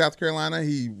in South Carolina.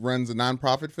 He runs a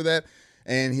nonprofit for that,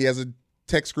 and he has a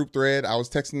text group thread. I was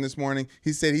texting this morning.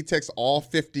 He said he texts all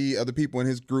 50 of the people in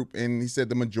his group, and he said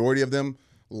the majority of them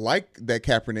like that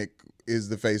Kaepernick is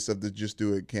the face of the Just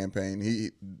Do It campaign.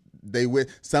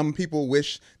 Some people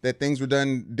wish that things were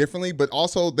done differently, but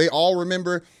also they all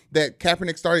remember that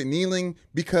Kaepernick started kneeling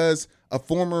because a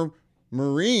former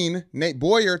Marine, Nate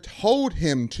Boyer, told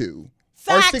him to.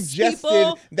 Facts, or suggested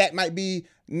people. that might be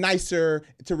nicer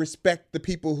to respect the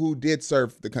people who did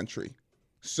serve the country.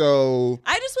 So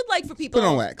I just would like for people. Put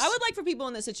on wax. I would like for people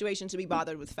in this situation to be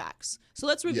bothered with facts. So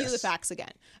let's review Yes. the facts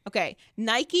again. Okay,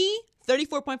 Nike,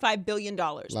 $34.5 billion.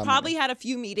 Probably had a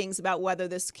few meetings about whether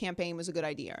this campaign was a good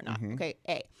idea or not. Mm-hmm. Okay,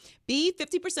 A. B,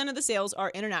 50% of the sales are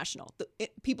international.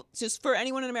 People, just for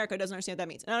anyone in America who doesn't understand what that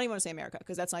means. And I don't even want to say America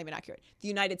because that's not even accurate. The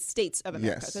United States of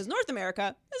America. Yes. Because North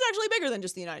America is actually bigger than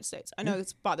just the United States. I know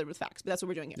it's bothered with facts, but that's what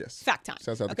we're doing here. Yes. Fact time.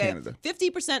 Shouts out to okay? Canada.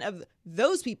 50% of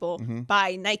those people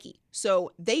buy Nike.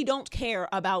 So they don't care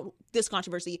about this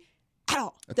controversy at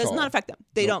all. Does all. not affect them.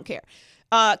 They don't care.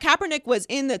 Kaepernick was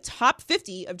in the top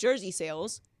 50 of jersey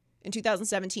sales in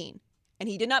 2017, and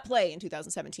he did not play in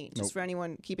 2017, just for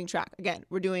anyone keeping track. Again,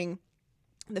 we're doing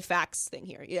the facts thing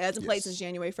here. He hasn't played since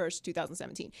January 1st,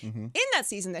 2017. In that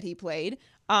season that he played,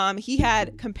 he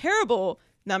had comparable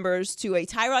numbers to a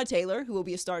Tyrod Taylor, who will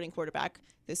be a starting quarterback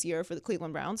this year for the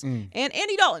Cleveland Browns, and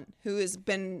Andy Dalton, who has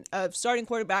been a starting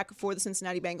quarterback for the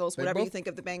Cincinnati Bengals. Whatever you think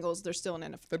of the Bengals, they're still an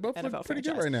NFL. They both NFL look pretty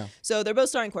franchise. good right now. So they're both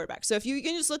starting quarterbacks. So if you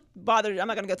can just look bothered, I'm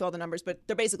not going to go through all the numbers, but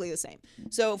they're basically the same.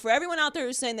 So for everyone out there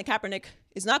who's saying that Kaepernick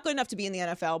is not good enough to be in the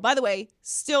NFL, by the way,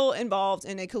 still involved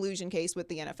in a collusion case with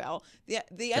the NFL. The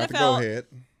NFL Go ahead.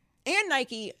 and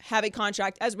Nike have a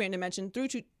contract, as Brandon mentioned, through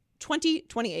to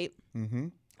 2028.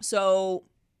 So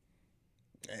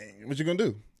Hey, what you gonna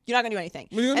do? you're not going to do anything.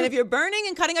 What are you gonna And do? if you're burning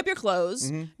and cutting up your clothes,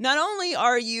 not only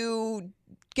are you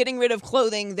getting rid of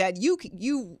clothing that you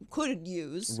could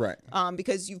use, Right.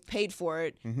 because you've paid for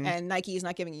it and Nike is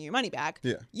not giving you your money back,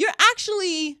 Yeah. you're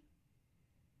actually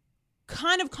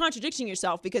kind of contradicting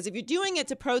yourself, because if you're doing it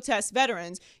to protest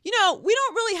veterans, we don't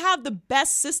really have the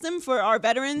best system for our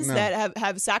veterans that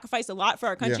have sacrificed a lot for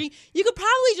our country. You could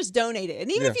probably just donate it. And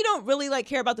even if you don't really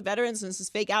care about the veterans and this is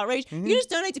fake outrage, you just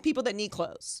donate to people that need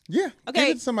clothes. Yeah. Okay. Give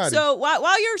it to somebody. So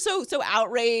while you're so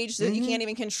outraged that you can't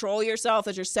even control yourself,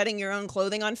 that you're setting your own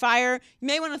clothing on fire, you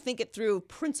may want to think it through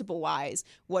principle wise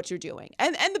what you're doing.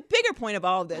 And the bigger point of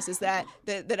all of this is that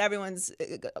everyone's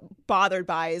bothered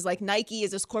by is like Nike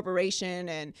is this corporation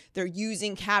and they're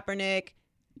using Kaepernick.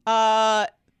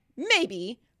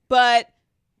 Maybe, but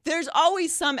there's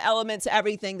always some element to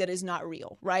everything that is not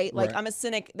real, right? Like, Right. I'm a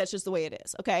cynic. That's just the way it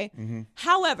is, okay?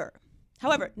 However,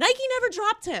 Nike never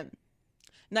dropped him.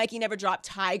 Nike never dropped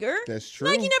Tiger. That's true.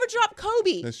 Nike never dropped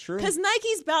Kobe. That's true. Because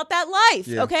Nike's about that life,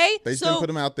 Yeah. okay? They just didn't put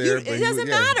him out there, It but he doesn't would-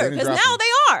 yeah, they matter, didn't because drop now him.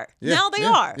 they are. Yeah, Now they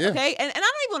yeah, are, yeah. okay? And I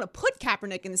don't even want to put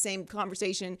Kaepernick in the same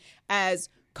conversation as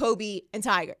Kobe and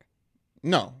Tiger.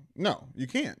 No, you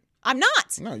can't. I'm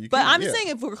not. No, you But can't, I'm yeah. saying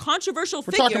if we're controversial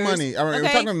We're figures. talking money. All right,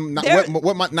 okay, we're talking they're-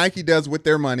 what Nike does with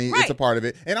their money. Right. It's a part of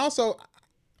it. And also,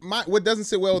 what doesn't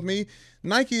sit well with me,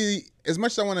 Nike, as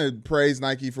much as I want to praise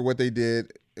Nike for what they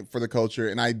did for the culture,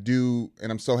 and I do,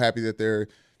 and I'm so happy that they're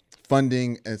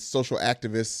funding a social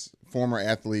activist, former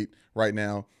athlete right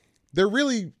now, they're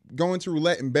really going to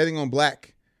roulette and betting on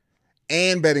black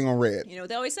and betting on red. You know what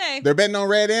they always say. They're betting on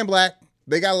red and black.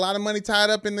 They got a lot of money tied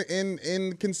up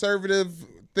in conservative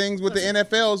things with the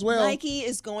NFL as well. Nike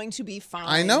is going to be fine.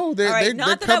 I know. They're- All right, they're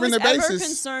not that covering I was their ever bases.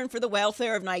 concerned for the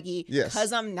welfare of Nike, Yes.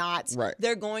 because I'm not. Right.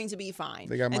 They're going to be fine.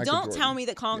 They got and Michael don't Jordan. tell me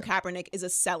that Colin Kaepernick is a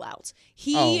sellout.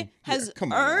 He Oh, yeah, has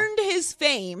come on now. earned his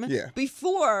fame Yeah.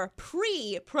 before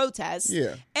pre-protest.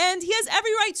 Yeah. And he has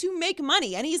every right to make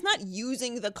money, and he's not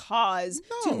using the cause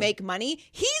No. to make money.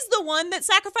 He's the one that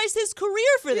sacrificed his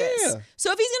career for this. Yeah.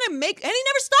 So if he's going to make, and he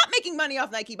never stopped making money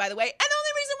off Nike, by the way, and the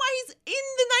only reason why he's in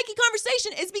the Nike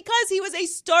conversation is because he was a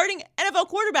starting NFL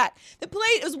quarterback that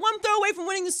played, was one throw away from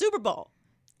winning the Super Bowl.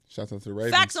 Shout out to the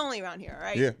Ravens. Facts only around here,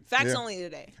 right? Yeah, Facts yeah. only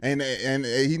today. And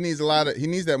he needs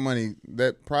that money.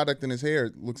 That product in his hair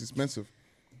looks expensive.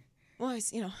 Well,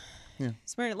 he's, he's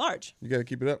wearing it large. You got to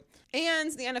keep it up.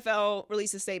 And the NFL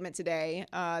released a statement today.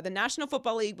 The National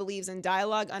Football League believes in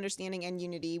dialogue, understanding, and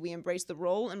unity. We embrace the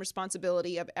role and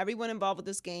responsibility of everyone involved with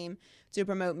this game to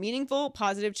promote meaningful,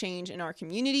 positive change in our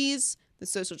communities. The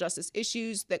social justice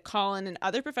issues that Colin and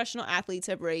other professional athletes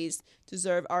have raised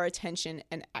deserve our attention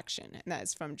and action. And that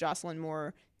is from Jocelyn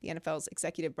Moore, the NFL's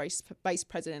Executive Vice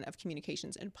President of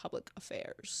Communications and Public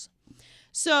Affairs.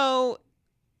 So,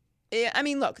 I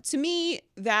mean, look, to me,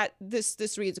 that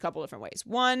this reads a couple different ways.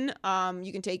 One,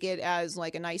 you can take it as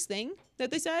like a nice thing that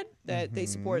they said, that they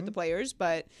support the players.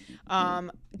 But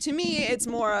to me, it's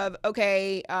more of,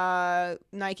 okay,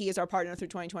 Nike is our partner through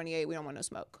 2028. We don't want no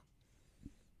smoke.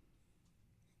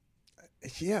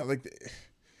 Yeah, like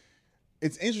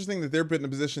it's interesting that they're put in a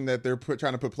position that they're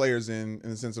trying to put players in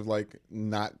the sense of like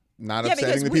not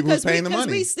upsetting the people who's paying the money.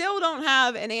 Because we still don't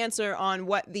have an answer on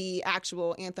what the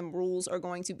actual anthem rules are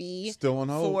going to be. Still on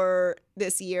hold for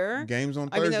this year. Games on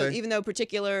Thursday. Even though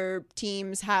particular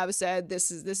teams have said this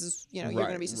is you're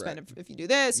going to be suspended if you do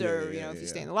this, or if you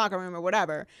stay in the locker room or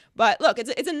whatever. But look,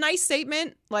 it's a nice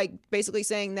statement, like basically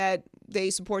saying that they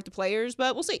support the players,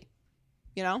 but we'll see.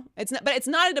 It's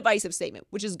not a divisive statement,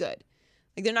 which is good.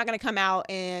 Like, they're not going to come out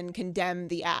and condemn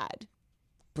the ad,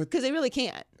 because they really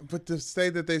can't. But to say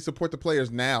that they support the players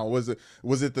now, was it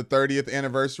the 30th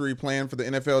anniversary plan for the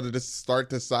NFL to just start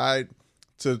to decide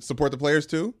to support the players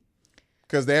too?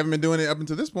 Because they haven't been doing it up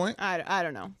until this point. I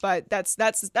don't know, but that's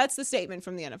the statement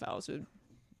from the NFL. So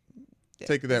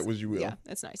take that as you will. Yeah,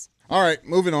 that's nice. All right,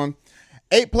 moving on.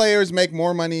 8 players make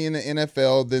more money in the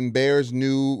NFL than Bears'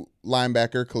 new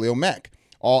linebacker Khalil Mack.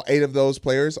 All 8 of those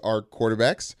players are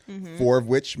quarterbacks, 4 of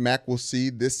which Mac will see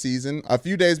this season. A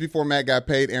few days before Mac got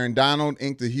paid, Aaron Donald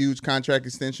inked a huge contract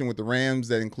extension with the Rams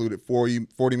that included $40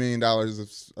 million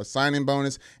of a signing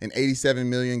bonus and $87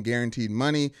 million guaranteed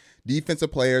money.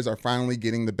 Defensive players are finally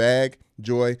getting the bag.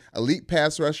 Joy, elite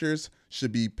pass rushers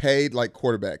should be paid like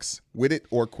quarterbacks. With it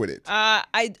or quit it.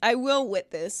 I will with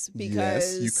this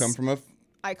because yes, you come from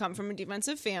I come from a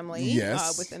defensive family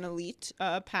yes. With an elite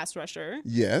pass rusher.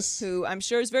 Yes. Who I'm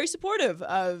sure is very supportive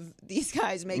of these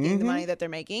guys making the money that they're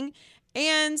making.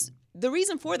 And the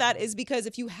reason for that is because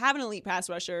if you have an elite pass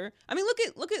rusher, I mean,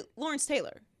 look at Lawrence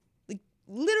Taylor. Like,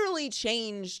 literally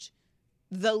changed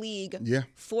the league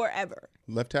forever.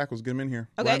 Left tackles, get him in here.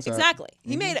 Okay, exactly.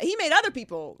 He made other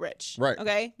people rich. Right.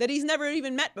 Okay, that he's never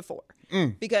even met before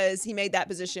because he made that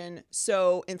position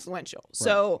so influential. Right.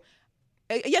 So,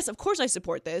 yes, of course I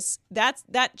support this.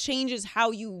 That changes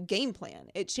how you game plan.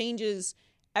 It changes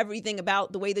everything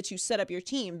about the way that you set up your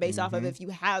team based off of if you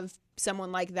have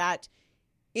someone like that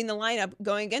in the lineup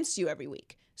going against you every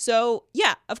week. So,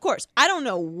 yeah, of course. I don't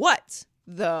know what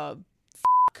the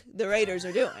Raiders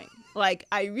are doing. Like,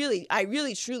 I really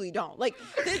truly don't. Like,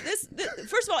 this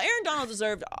first of all, Aaron Donald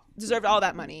deserved all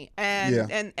that money,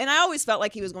 and I always felt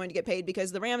like he was going to get paid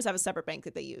because the Rams have a separate bank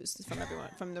that they use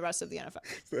from the rest of the NFL.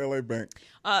 It's the LA bank.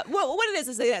 Well, what it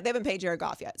is they haven't paid Jared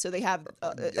Goff yet, so they have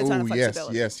a ton of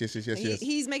flexibility. Yes.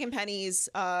 He's making pennies,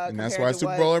 and that's why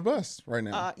Super Bowl or bust right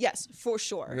now. Yes, for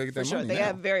sure. They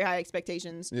have very high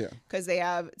expectations. Because they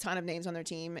have a ton of names on their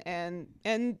team, and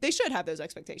they should have those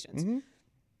expectations.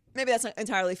 Maybe that's not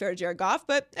entirely fair to Jared Goff,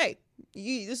 but hey,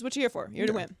 this is what you're here for. You're here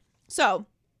to win. So,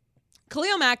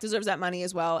 Khalil Mack deserves that money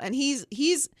as well, and he's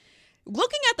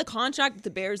looking at the contract that the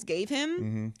Bears gave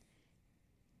him.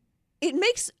 It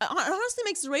honestly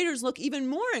makes the Raiders look even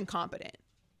more incompetent.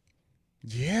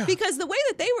 Yeah, because the way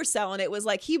that they were selling it was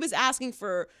like he was asking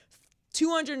for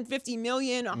 $250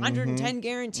 million, 110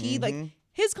 guaranteed. Like,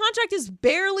 his contract is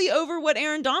barely over what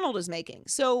Aaron Donald is making.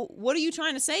 So, what are you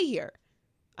trying to say here?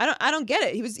 I don't get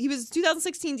it. He was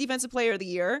 2016 Defensive Player of the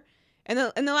Year,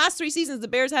 and in the last 3 seasons, the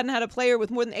Bears hadn't had a player with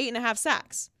more than 8.5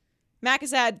 sacks. Mack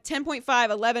has had 10.5,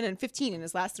 11, and 15 in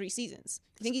his last 3 seasons.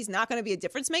 You think he's not going to be a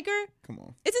difference maker? Come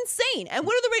on, it's insane. And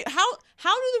what are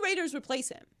how do the Raiders replace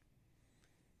him?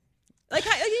 Like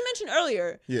you mentioned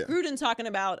earlier, Gruden talking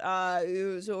about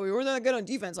so we weren't that good on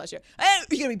defense last year. Hey, are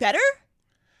you going to be better?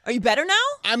 Are you better now?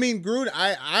 I mean, Gruden,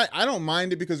 I don't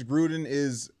mind it because Gruden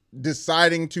is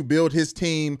deciding to build his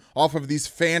team off of these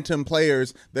phantom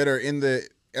players that are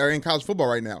in college football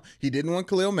right now. He didn't want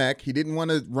Khalil Mack. He didn't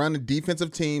want to run a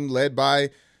defensive team led by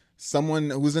someone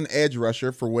who's an edge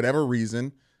rusher for whatever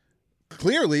reason.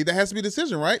 Clearly, there has to be a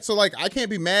decision, right? So, like, I can't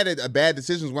be mad at bad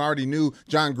decisions when I already knew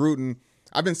John Gruden.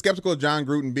 I've been skeptical of John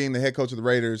Gruden being the head coach of the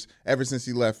Raiders ever since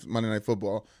he left Monday Night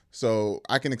Football. So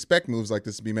I can expect moves like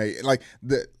this to be made. Like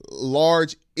the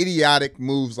large, idiotic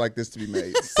moves like this to be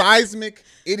made. Seismic,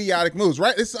 idiotic moves,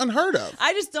 right? It's unheard of.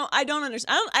 I don't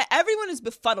understand. Everyone is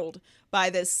befuddled by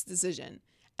this decision.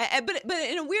 But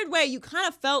in a weird way, you kind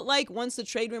of felt like once the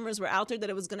trade rumors were out there that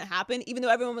it was going to happen, even though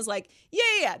everyone was like,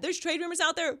 yeah, there's trade rumors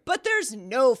out there, but there's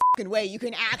no fucking way you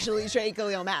can actually trade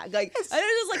Khalil Mack. Like, there's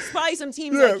just like probably some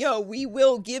teams like, yo, we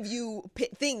will give you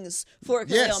things for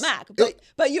Khalil Mack.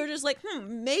 But you're just like,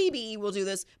 maybe we'll do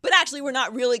this, but actually we're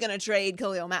not really going to trade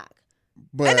Khalil Mack.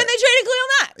 But and then they traded Khalil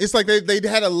Mack. It's like they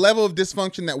had a level of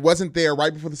dysfunction that wasn't there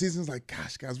right before the season. It's like,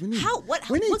 gosh, guys, what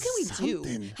can we do?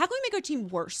 How can we make our team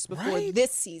worse before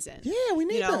this season? Yeah, we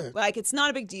need like it's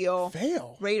not a big deal.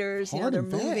 Fail. Raiders, they're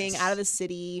moving out of the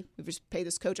city. We've just paid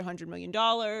this coach $100 million.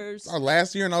 Our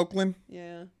last year in Oakland.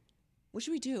 Yeah. What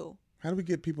should we do? How do we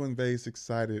get people in Vegas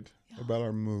excited about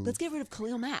our move? Let's get rid of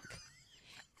Khalil Mack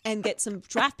and get some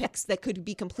draft picks that could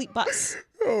be complete bust.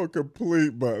 Oh,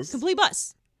 complete bust. Complete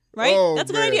bust. Right? Oh, that's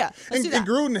a good idea. Let's do that.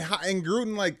 And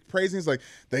Gruden like praising, he's like,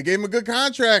 they gave him a good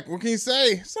contract. What can you say?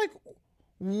 It's like,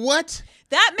 what?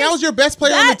 That was your best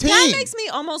player on the team. That makes me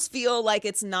almost feel like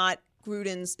it's not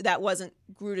that wasn't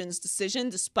Gruden's decision,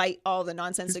 despite all the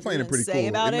nonsense that Gruden say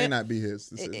about it. It may not be his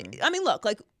decision. I mean, look,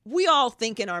 like we all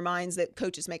think in our minds that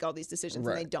coaches make all these decisions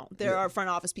and they don't. There are front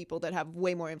office people that have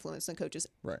way more influence than coaches.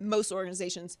 Right. Most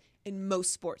organizations in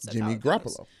most sports. Jimmy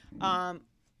Garoppolo.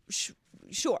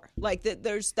 Sure, like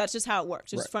that's just how it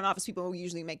works. Just front office people who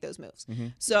usually make those moves.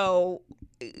 So,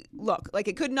 look, like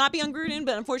it could not be on Gruden,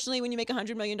 but unfortunately, when you make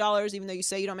 $100 million, even though you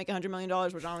say you don't make $100 million,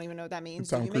 which I don't even know what that means,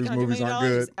 Tom you make Cruise $100 movies million. aren't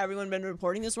good. Has everyone been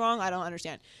reporting this wrong? I don't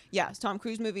understand. Yes, Tom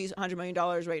Cruise movies, $100 million,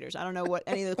 Raiders. I don't know what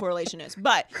any of the correlation is,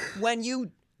 but when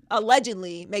you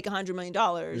allegedly make $100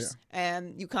 million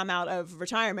and you come out of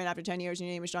retirement after 10 years and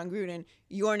your name is John Gruden,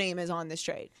 your name is on this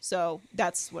trade. So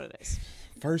that's what it is.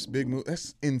 First big move.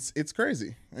 It's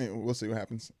crazy. We'll see what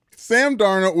happens. Sam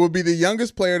Darnold will be the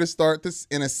youngest player to start this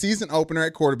in a season opener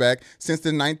at quarterback since the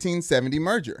 1970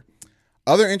 merger.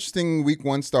 Other interesting Week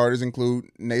 1 starters include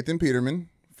Nathan Peterman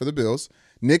for the Bills,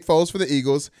 Nick Foles for the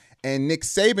Eagles, and Nick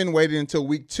Saban waited until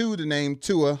Week 2 to name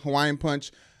Tua Hawaiian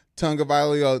Punch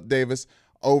Tagovailoa Davis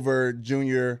over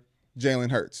junior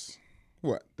Jalen Hurts.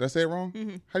 What? Did I say it wrong?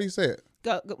 Mm-hmm. How do you say it?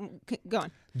 Go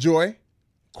on. Joy,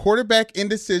 quarterback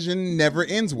indecision never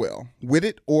ends well. With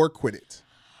it or quit it.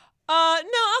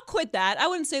 No, I'll quit that. I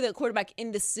wouldn't say that quarterback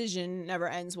indecision never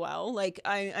ends well. Like,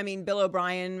 I mean, Bill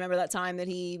O'Brien, remember that time that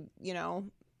he,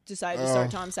 decided to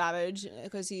start Tom Savage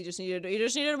because he just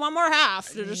needed one more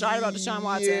half to decide about Deshaun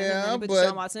Watson. Yeah, and then he put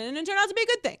Deshaun Watson in, and it turned out to be a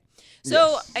good thing.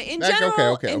 So, in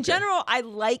general, I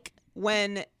like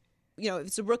when if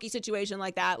it's a rookie situation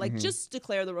like that, like just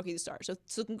declare the rookie the starter.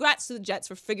 So congrats to the Jets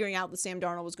for figuring out that Sam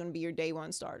Darnold was going to be your day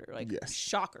one starter. Like,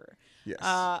 shocker.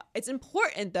 Yes. It's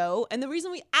important though, and the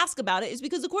reason we ask about it is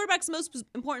because the quarterback's the most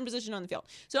important position on the field.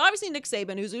 So obviously Nick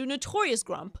Saban, who's a notorious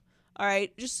grump. All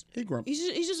right, he's just a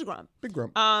grump. Big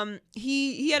grump.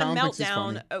 He had a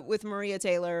meltdown with Maria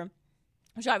Taylor,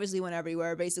 which obviously went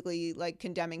everywhere, basically like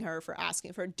condemning her for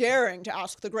daring to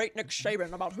ask the great Nick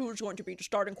Saban about who's going to be the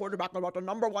starting quarterback about the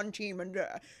number 1 team in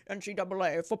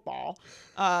NCAA football.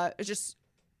 It's just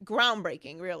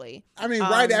groundbreaking, really. I mean,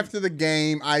 right after the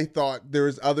game, I thought there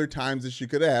was other times that she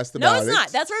could have asked about it. No, it's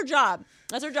not. That's her job.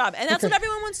 And that's what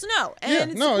everyone wants to know.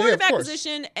 And it's the quarterback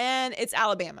position, and it's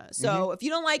Alabama. So if you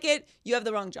don't like it, you have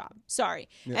the wrong job. Sorry.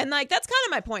 Yeah. And like that's kind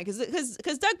of my point,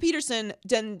 because Doug Peterson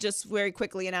didn't just very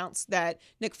quickly announce that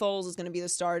Nick Foles is going to be the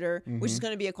starter, which is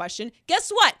going to be a question. Guess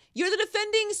what? You're the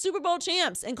defending Super Bowl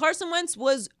champs, and Carson Wentz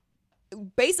was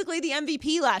basically the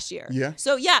MVP last year. Yeah.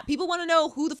 So people want to know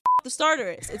who the starter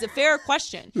is. It's a fair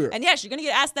question. Yeah. And yes, you're going to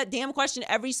get asked that damn question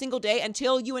every single day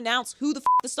until you announce who the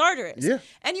starter is. Yeah.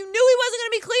 And you knew he wasn't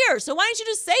going to be clear, so why didn't you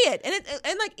just say it? And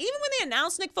like even when they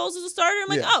announced Nick Foles as a starter, I'm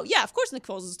like, oh yeah, of course Nick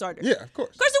Foles is a starter. Yeah, of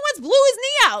course. Carson Wentz blew his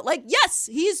knee out. Like, yes,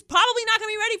 he's probably not going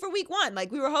to be ready for Week 1.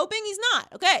 Like we were hoping, he's not.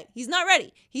 Okay, he's not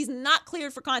ready. He's not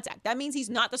cleared for contact. That means he's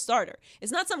not the starter.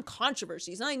 It's not some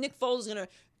controversy. It's not like Nick Foles is going to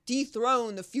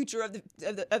dethrone the future of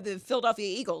the Philadelphia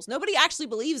Eagles. Nobody actually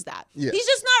believes that. Yes. He's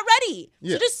just not ready.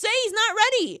 Yeah. So just say he's not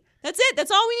ready. That's it. That's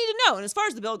all we need to know. And as far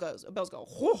as the Bills go,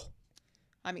 whew,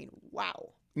 I mean,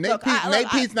 wow. No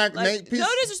disrespect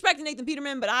to Nathan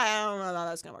Peterman, but I don't know how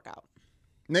that's gonna work out.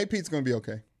 Nate Pete's gonna be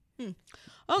okay. Okay.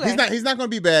 He's not gonna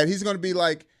be bad. He's gonna be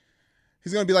like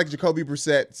Jacoby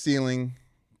Brissett ceiling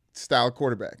style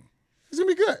quarterback. He's gonna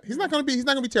be good. He's not gonna be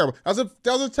terrible. That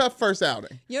was a tough first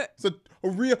outing. It's a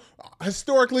real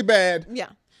historically bad.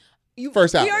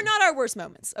 First outing. We are not our worst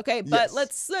moments, okay? But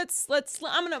let's.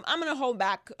 I'm gonna hold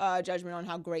back judgment on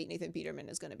how great Nathan Peterman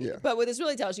is gonna be. Yeah. But what this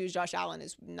really tells you is Josh Allen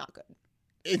is not good.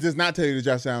 It does not tell you that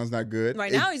Josh Allen's not good.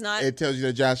 Right now, he's not. It tells you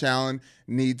that Josh Allen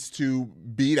needs to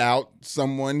beat out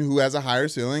someone who has a higher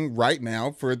ceiling right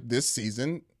now for this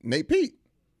season, Nate Pete.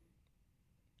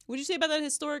 Would you say about that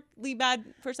historically bad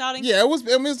first outing? Yeah, it was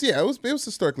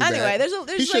historically bad. Anyway, there's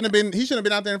he shouldn't have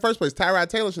been out there in the first place. Tyrod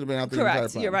Taylor should have been out there.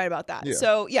 Correct. You're right about that.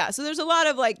 Yeah. So there's a lot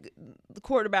of like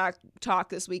quarterback talk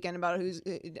this weekend about who's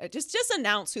just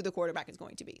announce who the quarterback is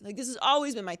going to be. Like this has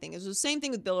always been my thing. It was the same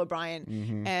thing with Bill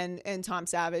O'Brien and Tom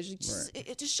Savage. Just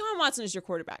Deshaun Watson is your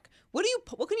quarterback. What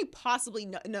can you possibly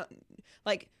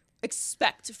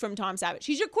expect from Tom Savage?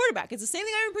 He's your quarterback. It's the same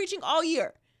thing I've been preaching all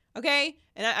year. Okay,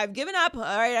 and I've given up. All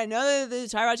right, I know that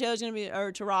Tyrod is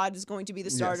going to be the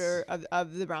starter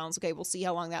of the Browns. Okay, we'll see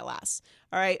how long that lasts.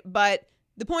 All right, but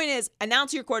the point is,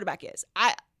 announce who your quarterback is.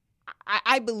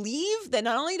 I believe that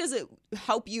not only does it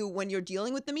help you when you're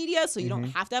dealing with the media, so you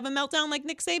don't have to have a meltdown like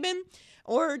Nick Saban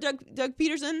or Doug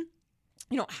Peterson.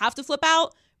 You don't have to flip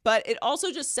out. But it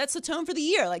also just sets the tone for the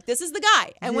year. Like, this is the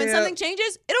guy. And when something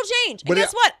changes, it'll change. And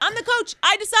guess what? I'm the coach.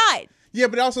 I decide. Yeah,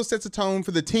 but it also sets a tone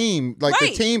for the team. Like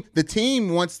the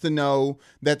team wants to know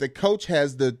that the coach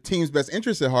has the team's best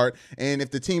interest at heart. And if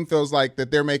the team feels like that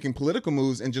they're making political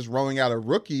moves and just rolling out a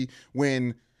rookie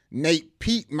when Nate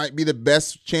Pete might be the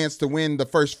best chance to win the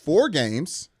first 4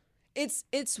 games. It's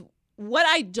what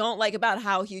I don't like about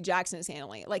how Hugh Jackson is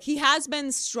handling it. Like, he has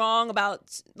been strong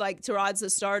about, like, Tyrod's the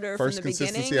starter from the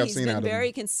beginning. He's been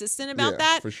very consistent about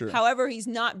that. For sure. However, he's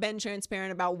not been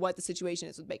transparent about what the situation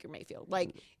is with Baker Mayfield.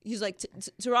 Like, he's like,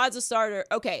 Tyrod's a starter.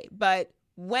 Okay, but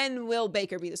when will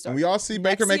Baker be the starter? And we all see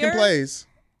Baker making plays.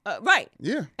 Right.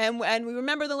 Yeah. And we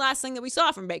remember the last thing that we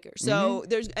saw from Baker. So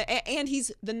and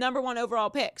he's the number 1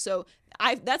 overall pick. So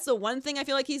that's the one thing I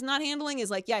feel like he's not handling is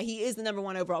like, yeah, he is the number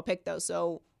 1 overall pick though.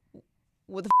 So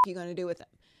what the f*** are you going to do with him?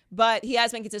 But he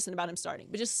has been consistent about him starting.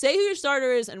 But just say who your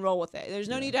starter is and roll with it. There's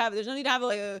no need to have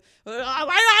like a why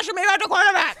you asking me about the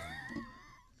quarterback?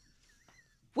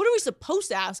 What are we supposed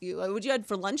to ask you? Like, what you had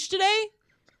for lunch today?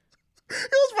 It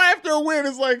was right after a win.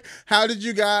 It's like, how did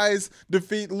you guys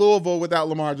defeat Louisville without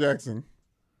Lamar Jackson?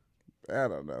 I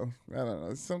don't know.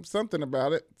 Something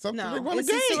about it. Something. They won a game.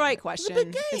 It's the right question. It's a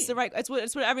big game. It's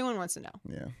what everyone wants to know.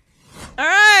 Yeah. All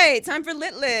right, time for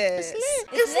Lit List.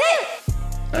 It's lit.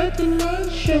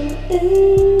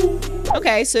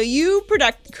 Okay, so you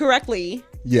correctly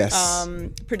Yes.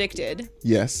 predicted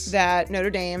Yes. that Notre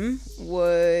Dame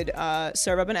would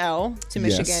serve up an L to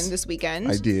Michigan Yes. this weekend.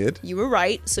 I did. You were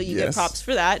right, so you get Yes. props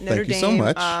for that. Notre Thank you Dame so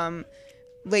much.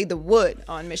 laid the wood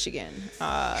on Michigan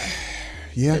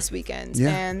this weekend. Yeah.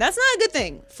 And that's not a good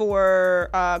thing for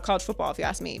college football, if you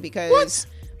ask me, because...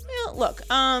 Well, look,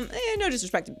 no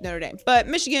disrespect to Notre Dame, but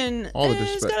Michigan All the has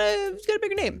disrespect. got a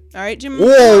bigger name. All right, Jim. Whoa.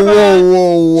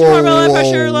 Jim Harbaugh, a lot of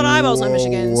pressure, a lot of eyeballs on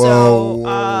Michigan. So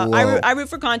I root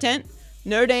for content.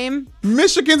 Notre Dame.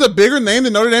 Michigan's a bigger name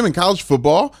than Notre Dame in college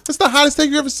football. That's the hottest take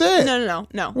you ever said.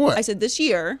 No. What? I said this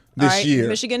year. This year.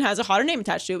 Michigan has a hotter name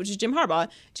attached to it, which is Jim Harbaugh.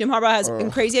 Jim Harbaugh has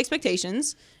crazy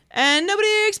expectations, and nobody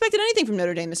expected anything from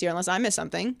Notre Dame this year unless I missed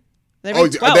something. They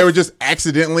They were just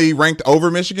accidentally ranked over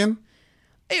Michigan?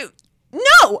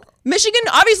 No, Michigan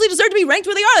obviously deserved to be ranked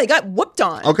where they are. They got whooped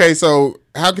on. Okay, so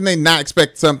how can they not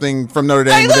expect something from Notre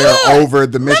Dame when look, they're over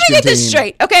the Michigan team? Let me get this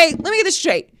straight, okay? Let me get this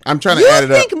straight. I'm trying to add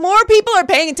it up. You think more people are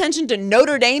paying attention to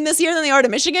Notre Dame this year than they are to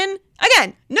Michigan?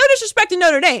 Again, no disrespect to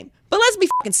Notre Dame, but let's be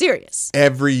fucking serious.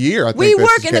 Every year, I think We that's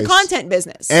work the in case. the content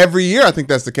business. Every year, I think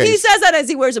that's the case. He says that as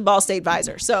he wears a Ball State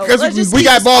visor. So Because let's just we keep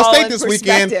got this Ball all State in this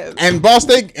weekend,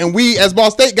 perspective. and we as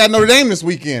Ball State got Notre Dame this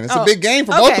weekend. It's a big game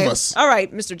for both of us. All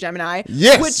right, Mr. Gemini.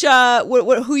 Yes. Which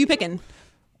who you picking?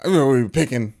 We're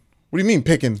picking. What do you mean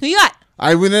picking? Who you got?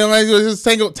 It's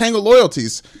tangled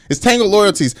loyalties. It's tangled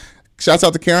loyalties. Shouts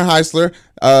out to Karen Heisler,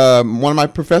 one of my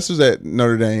professors at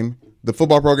Notre Dame. The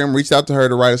football program reached out to her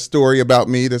to write a story about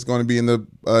me that's going to be in the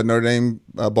Notre Dame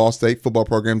Ball State football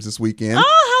programs this weekend. Oh,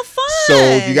 how fun! So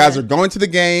if you guys are going to the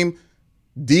game,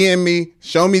 DM me,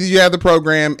 show me that you have the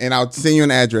program, and I'll send you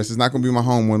an address. It's not going to be my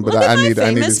home one, but Look at I my need to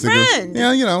famous send you. friend.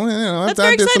 Yeah, That's I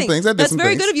very did exciting. some things. That's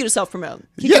very good of you to self-promote.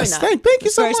 Keep Yes, doing that. thank you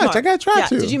That's so very much. smart. I gotta try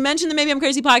to. Did you mention the Maybe I'm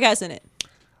Crazy podcast in it?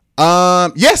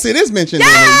 Yes, it is mentioned in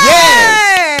it. Yay!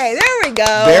 Yes. There we go.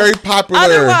 Very popular.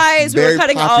 Otherwise, we were Very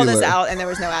cutting all this popular. out, and there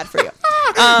was no ad for you.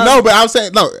 No, but I was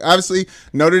saying, obviously,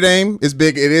 Notre Dame is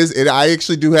big. I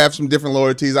actually do have some different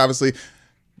loyalties. Obviously,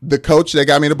 the coach that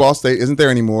got me to Ball State isn't there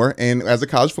anymore. And as a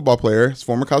college football player,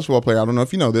 former college football player, I don't know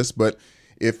if you know this, but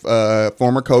if a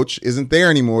former coach isn't there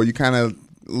anymore, you kind of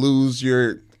lose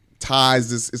your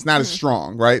ties. It's not as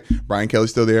strong, right? Brian Kelly's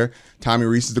still there. Tommy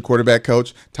Reese is the quarterback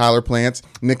coach. Tyler Plants,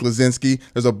 Nick Lazinski.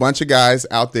 There's a bunch of guys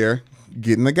out there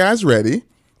getting the guys ready.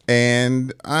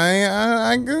 And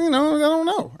I don't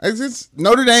know. It's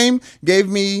Notre Dame gave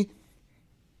me,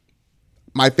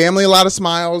 my family, a lot of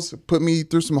smiles, put me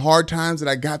through some hard times that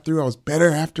I got through. I was better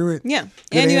after it. Yeah,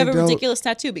 Good and you have a antidote. ridiculous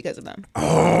tattoo because of them.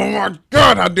 Oh my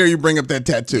God! How dare you bring up that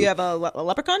tattoo? Do you have a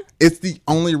leprechaun? It's the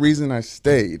only reason I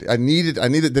stayed. I needed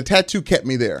the tattoo kept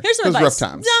me there. Here's some it was advice.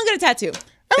 rough times. Don't get a tattoo.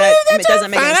 That's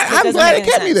doesn't make fine. any sense. I'm glad it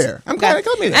kept me there. I'm glad it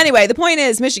kept me there. Anyway, the point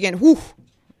is, Michigan, whew,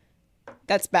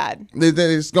 that's bad.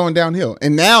 It's going downhill.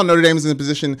 And now Notre Dame is in a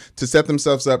position to set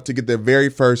themselves up to get their very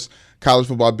first college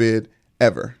football bid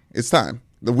ever. It's time.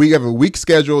 We have a weak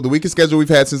schedule, the weakest schedule we've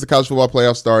had since the college football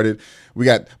playoff started. We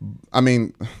got,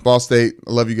 Ball State,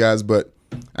 I love you guys, but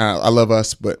I love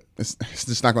us, but it's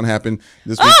just not going to happen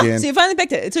this weekend. So you finally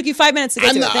picked it. It took you 5 minutes to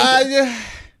get to it. Thank you.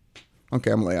 Okay,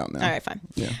 I'm lay out now. All right, fine.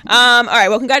 Yeah. All right,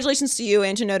 well, congratulations to you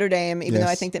and to Notre Dame, even though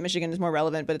I Yes. think think that Michigan is more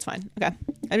relevant, but it's fine. Okay.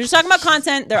 I'm just talking about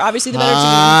content. They're obviously the better team.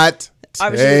 Hot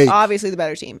take. Obviously the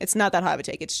better team. It's not that hot of a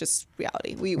take. It's just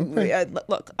reality. We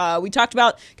talked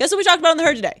about, guess what we talked about on the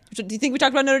herd today? Do you think we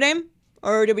talked about Notre Dame?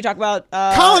 Or did we talk about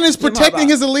Colin is Jim protecting Harbaugh?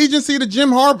 his allegiance to John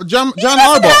He doesn't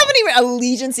Harbaugh. have any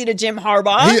allegiance to Jim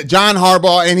Harbaugh. John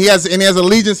Harbaugh, and he has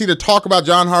allegiance to talk about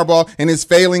John Harbaugh and his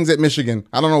failings at Michigan.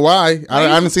 I don't know why. I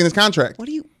haven't seen his contract. What?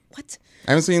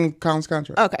 I haven't seen Colin's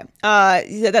contract. Okay.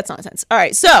 That's nonsense. All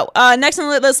right. So next on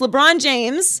the list, LeBron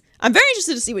James. I'm very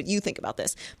interested to see what you think about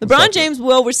this. LeBron James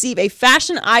will receive a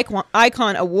Fashion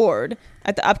Icon Award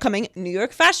at the upcoming New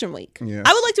York Fashion Week. Yes.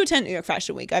 I would like to attend New York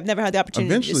Fashion Week. I've never had the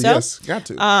opportunity Eventually, to do so. yes, got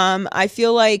to. I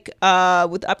feel like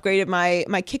with the upgrade of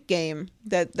my kick game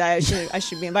that I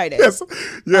should be invited. Yes.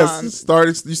 You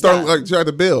start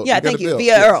to build. Yeah, You thank gotta you. build. Via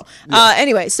Yes. Earl.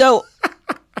 Anyway, so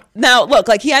Now, look,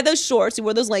 like he had those shorts. He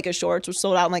wore those Lakers shorts, which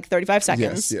sold out in like 35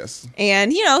 seconds. Yes.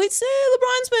 And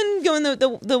LeBron's been going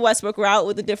the Westbrook route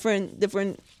with the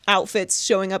different outfits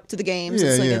showing up to the games.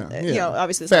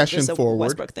 Obviously, it's fashion not just a forward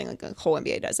Westbrook thing. Like the whole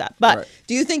NBA does that. But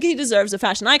do you think he deserves a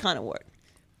Fashion Icon award?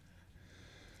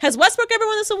 Has Westbrook ever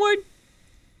won this award?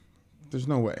 There's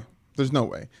no way.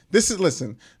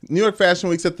 Listen, New York Fashion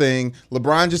Week's a thing.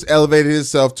 LeBron just elevated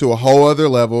himself to a whole other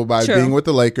level by being with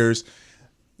the Lakers.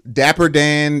 Dapper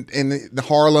Dan in the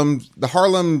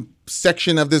Harlem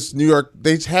section of this New York,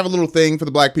 they have a little thing for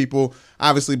the black people.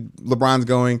 Obviously, LeBron's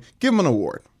going. Give him an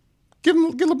award. Give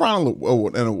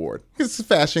LeBron an award. It's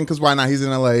fashion, because why not? He's in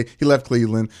LA. He left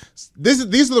Cleveland. These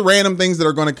are the random things that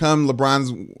are going to come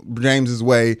James's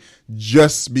way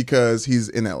just because he's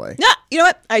in LA. Yeah, you know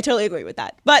what? I totally agree with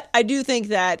that. But I do think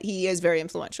that he is very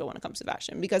influential when it comes to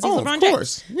fashion because he's LeBron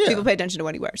James. Yeah. People pay attention to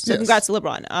what he wears. So congrats to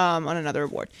LeBron on another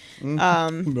award.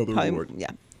 Award. Yeah.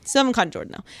 Some kind of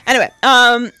Jordan though. Anyway,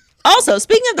 also,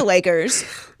 speaking of the Lakers,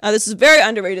 this is a very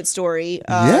underrated story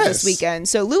this weekend.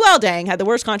 So Luol Deng had the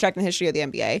worst contract in the history of the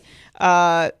NBA.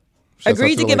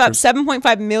 Agreed to give up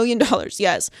 $7.5 million,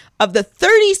 yes, of the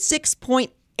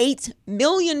 $36.8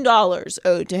 million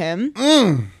owed to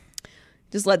him.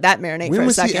 Just let that marinate for a second. When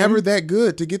was he ever that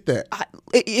good to get that?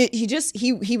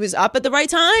 He was up at the right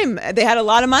time. They had a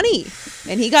lot of money,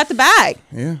 and he got the bag.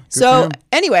 Yeah. So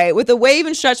anyway, with the waive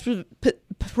and stretch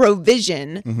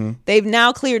provision, they've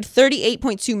now cleared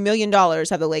 $38.2 million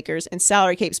have the Lakers in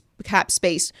salary cap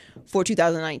space for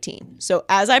 2019. So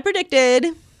as I predicted,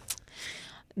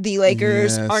 the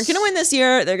Lakers aren't going to win this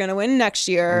year. They're going to win next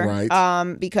year.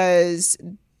 Right. Because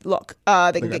look,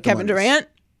 they can get Kevin Durant.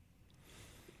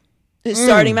 His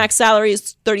starting max salary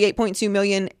is $38.2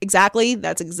 million exactly.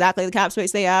 That's exactly the cap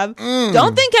space they have.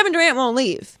 Don't think Kevin Durant won't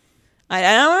leave. I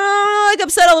don't like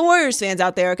upset all the Warriors fans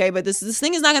out there, okay? But this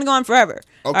thing is not going to go on forever.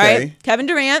 Okay. All right? Kevin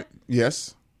Durant.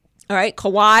 Yes. All right.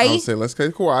 Kawhi. I would say let's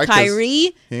take Kawhi.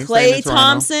 Kyrie. Klay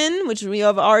Thompson, which we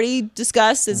have already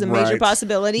discussed is a major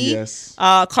possibility. Yes.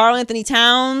 Karl Anthony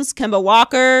Towns, Kemba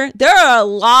Walker. There are a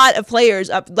lot of players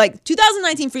up. Like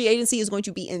 2019 free agency is going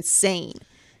to be insane.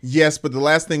 Yes, but the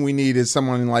last thing we need is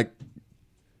someone like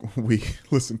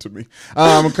listen to me.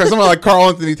 Someone like Karl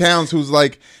Anthony Towns, who's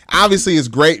like obviously is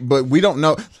great, but we don't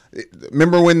know.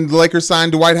 Remember when the Lakers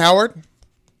signed Dwight Howard?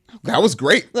 That was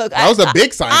great. Look, that was a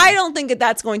big signing. I don't think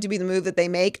that's going to be the move that they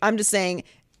make. I'm just saying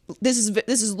this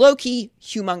is low key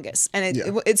humongous, and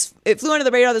it flew under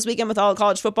the radar this weekend with all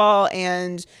college football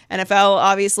and NFL,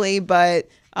 obviously, but.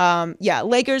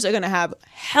 Lakers are going to have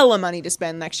hella money to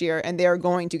spend next year, and they're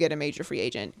going to get a major free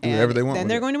agent. And whatever they want. Then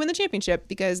they're going to win the championship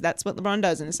because that's what LeBron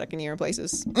does in his second year in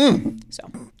places. So,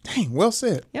 dang, well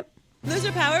said. Yep.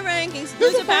 Loser power rankings.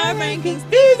 Loser power rankings.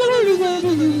 These are the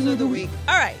losers of the week.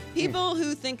 All right, people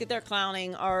who think that they're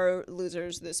clowning are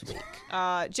losers this week.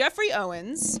 Jeffrey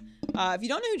Owens. If you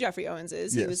don't know who Jeffrey Owens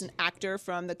is, he was an actor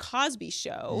from The Cosby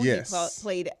Show. Yes. He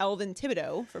played Elvin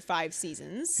Thibodeau for 5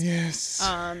 seasons. Yes.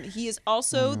 He is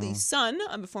also the son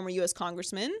of a former U.S.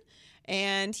 congressman,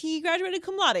 and he graduated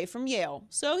cum laude from Yale.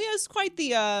 So he has quite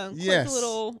the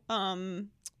little,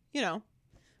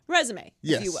 resume,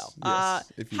 if you will.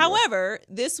 However,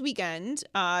 this weekend,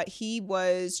 he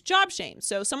was job shamed.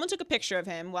 So someone took a picture of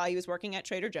him while he was working at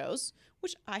Trader Joe's,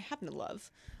 which I happen to love.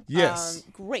 Yes.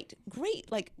 Great.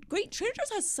 Trader Joe's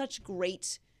has such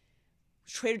great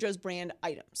Trader Joe's brand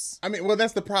items. I mean, well,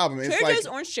 that's the problem. Trader Joe's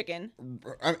orange chicken.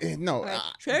 No.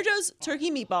 Trader Joe's turkey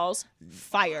meatballs.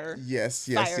 Fire. Yes.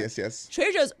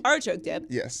 Trader Joe's artichoke dip.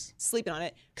 Yes. Sleeping on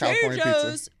it. California Trader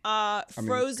Joe's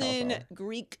frozen cauliflower.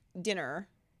 Greek dinner.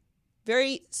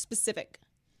 Very specific.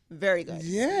 Very good.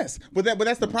 Yes, but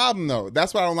that's the problem though.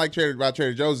 That's what I don't like about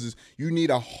Trader Joe's is you need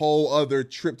a whole other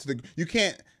trip to the. You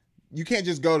can't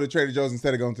just go to Trader Joe's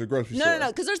instead of going to the grocery store. No,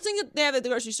 because there's things that they have at the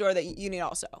grocery store that you need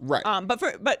also. Right.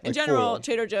 But in general, 4.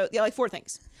 Trader Joe's, like 4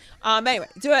 things. Anyway,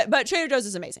 but Trader Joe's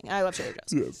is amazing. I love Trader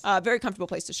Joe's. Yes. Very comfortable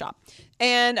place to shop.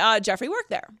 And Jeffrey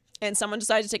worked there, and someone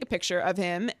decided to take a picture of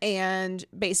him and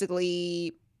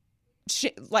basically.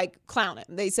 Clown him.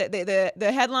 They said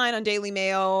the headline on Daily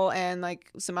Mail and like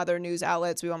some other news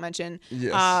outlets we won't mention.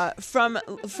 Yes. From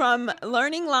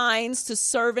learning lines to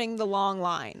serving the long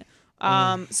line.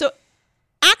 So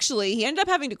actually, he ended up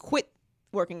having to quit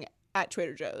working at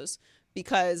Trader Joe's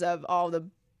because of all the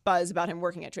buzz about him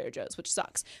working at Trader Joe's, which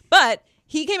sucks. But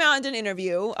he came out and did an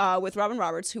interview with Robin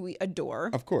Roberts, who we adore.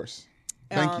 Of course.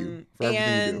 Thank you for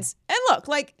everything you do. And look,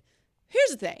 here's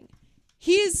the thing.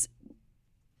 He's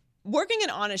working an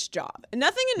honest job. And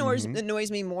nothing annoys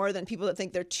me more than people that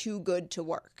think they're too good to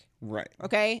work. Right.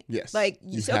 Okay. Yes. Like,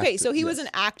 You so, have okay, to, so he was yes.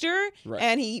 an actor, Right.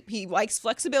 and he likes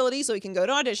flexibility, so he can go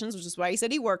to auditions, which is why he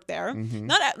said he worked there. Mm-hmm. And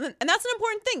that's an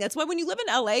important thing. That's why when you live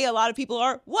in LA, a lot of people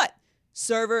are what?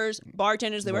 Servers,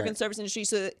 bartenders, they work in Right. the service industry.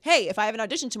 So that, hey, if I have an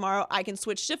audition tomorrow, I can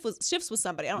switch shifts with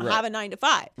somebody. I don't Right. have a 9 to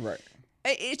 5. Right.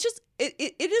 It's just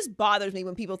it just bothers me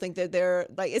when people think that they're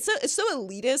like it's so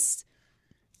elitist.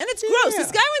 And it's gross. Yeah.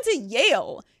 This guy went to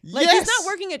Yale. Like Yes. he's not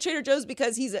working at Trader Joe's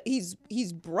because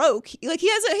he's broke. Like he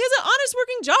has an honest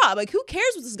working job. Like who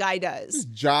cares what this guy does?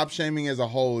 Job shaming as a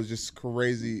whole is just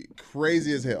crazy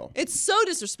as hell. It's so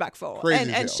disrespectful. Crazy And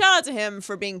as hell. shout out to him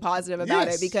for being positive about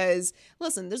Yes. it because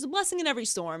listen, there's a blessing in every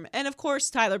storm. And of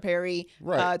course, Tyler Perry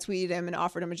Right. tweeted him and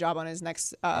offered him a job on his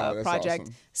next that's project.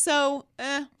 awesome. So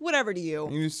whatever to you.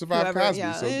 You survived Cosby,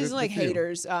 Yeah, so it's good like for you.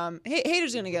 haters.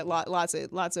 Haters gonna get lots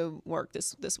of work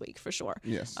this week for sure.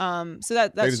 Yes. So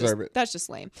that's deserve just, it. that's just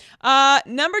lame.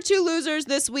 Number 2 losers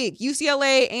this week: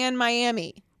 UCLA and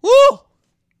Miami. Woo!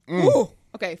 Woo!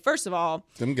 Okay, first of all,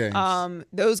 Them games.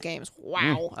 those games.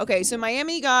 Wow. Okay, so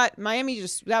Miami that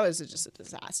was just a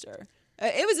disaster.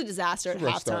 It was a disaster at a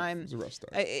rough start. halftime. It was a rough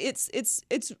start. It's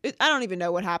I don't even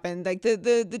know what happened. Like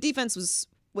the defense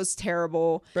was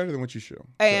terrible. Better than what you show.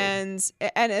 And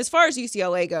as far as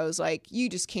UCLA goes, like you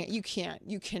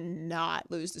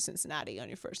cannot lose to Cincinnati on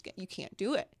your first game. You can't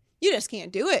do it. You just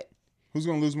can't do it. Who's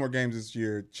going to lose more games this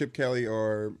year? Chip Kelly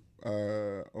or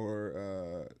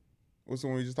what's the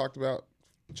one we just talked about?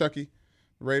 Chucky,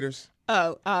 Raiders.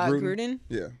 Oh, Gruden.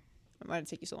 Yeah. Why did it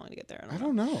take you so long to get there? I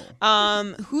don't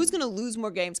know. Who's gonna lose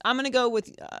more games? I'm gonna go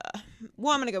with. I'm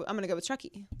gonna go with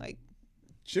Chucky. Like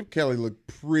Chip Kelly looked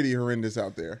pretty horrendous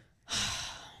out there.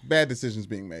 Bad decisions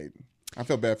being made. I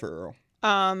felt bad for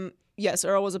Earl. Yes,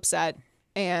 Earl was upset.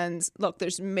 And look,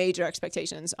 there's major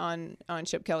expectations on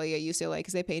Chip Kelly at UCLA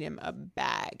because they paid him a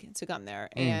bag to come there.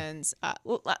 And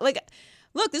look,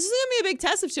 this is gonna be a big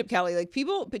test of Chip Kelly. Like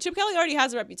Chip Kelly already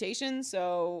has a reputation,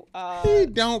 so He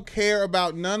don't care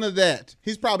about none of that.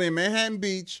 He's probably in Manhattan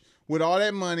Beach with all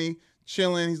that money,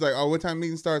 chilling. He's like, oh, what time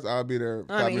meeting starts? I'll be there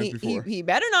 5 minutes before. he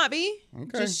better not be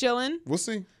Okay. just chilling. We'll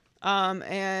see.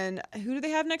 And who do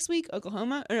they have next week?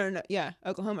 Oklahoma? No, yeah,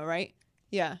 Oklahoma, right?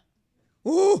 Yeah.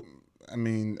 Ooh. I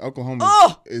mean,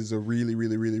 Oklahoma is a really,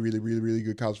 really, really, really, really, really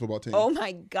good college football team. Oh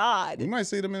my God. We might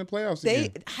see them in the playoffs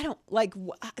again.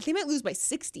 They might lose by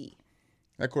 60.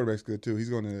 That quarterback's good too. He's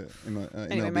going to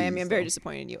Anyway, MLB, Miami, I'm very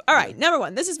disappointed in you. All right, number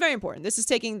 1. This is very important. This is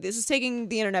taking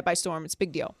the internet by storm. It's a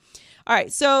big deal. All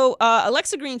right, so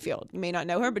Alexa Greenfield, you may not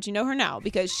know her, but you know her now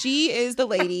because she is the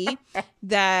lady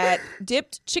that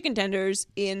dipped chicken tenders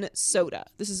in soda.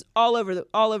 This is all over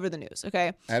the news.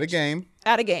 Okay, at a game.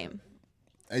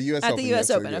 At US Open, the US yes,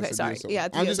 Open. yes, Okay, at sorry. US Open. Yeah,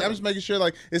 at the I'm US Open. just making sure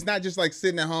like it's not just like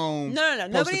sitting at home. No.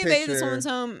 post Nobody a invaded this picture. woman's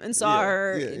home and saw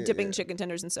her Yeah, dipping chicken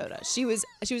tenders in soda. She was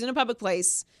in a public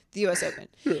place, the US Open.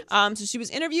 So she was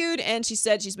interviewed and she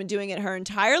said she's been doing it her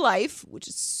entire life, which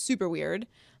is super weird.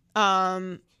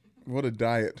 What a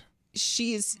diet.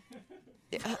 She's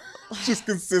Just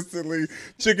consistently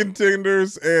chicken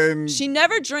tenders and. She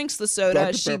never drinks the soda.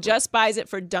 Dr. She Pepper. just buys it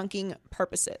for dunking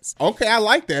purposes. Okay, I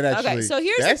like that actually. Okay, so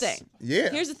here's That's- the thing. Yeah.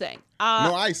 Here's the thing.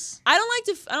 no ice. I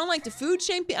don't like to food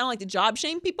shame. I don't like to job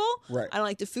shame people. Right. I don't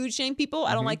like to food shame people.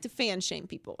 I don't like to fan shame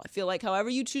people. I feel like however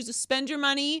you choose to spend your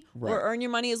money Right. or earn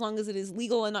your money, as long as it is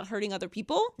legal and not hurting other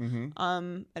people.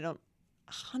 Mm-hmm. I don't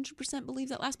 100% believe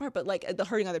that last part, but like the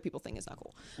hurting other people thing is not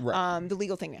cool. Right. The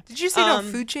legal thing, yeah. Did you say don't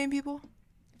food shame people?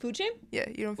 Food shame? Yeah,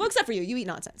 you don't. Well, except for you. You eat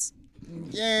nonsense.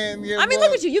 Yeah. I mean,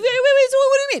 look at you. Wait. So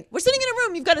what do you mean? We're sitting in a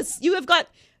room. You have got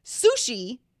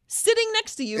sushi sitting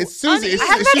next to you. It's Susie. uneaten. It's, I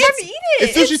have it's, not it's, even eaten it.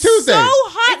 It's Sushi It's Tuesday. so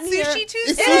hot in It's here. Sushi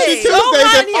Tuesday. It's It Sushi is so Tuesdays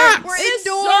hot at in here. Fox. We're It is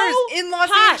indoors so in Los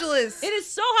hot. Angeles. It is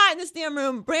so hot in this damn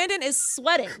room. Brandon is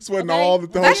sweating. Sweating okay? all the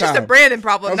whole That's time. just a Brandon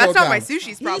problem. That's That's all not my time.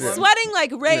 sushi's problem. He's sweating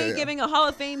like Ray Yeah. giving a Hall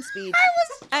of Fame speech.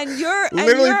 And you're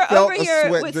Literally felt over a here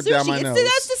sweat with drip sushi. down my nose.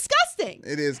 That's disgusting.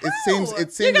 It is. It No.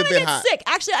 seems You're a gonna bit get hot. sick.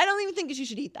 Actually, I don't even think that you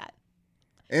should eat that.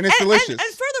 And it's delicious. And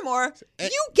furthermore,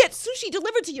 you get sushi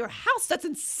delivered to your house. That's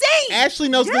insane. Ashley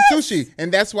knows Yes. good sushi, and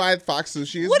that's why Fox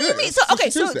Sushi is What do good. you mean? It's So Sushi okay,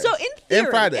 so Tuesday. in theory, and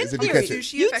Fridays if you catch it.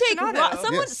 Sushi you take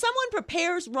aficionado. Yes. someone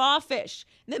prepares raw fish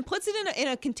and then puts it in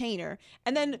a container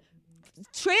and then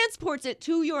transports it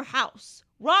to your house.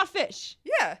 Raw fish.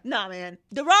 Yeah. Nah, man.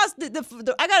 The raw,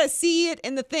 I gotta see it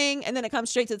in the thing, and then it comes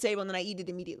straight to the table, and then I eat it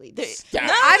immediately.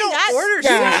 I don't order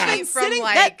sushi from that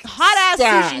like. hot ass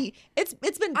Stop. sushi. It's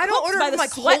been I don't cooked order by from the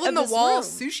like sweat hole in of the this wall room.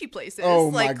 sushi places. Oh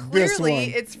like my! This clearly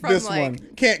one. it's from this like. one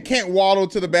can't waddle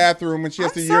to the bathroom when she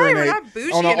has I'm to sorry, we're urinate not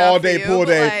bougie on an enough all-day for pool you,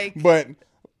 day. but,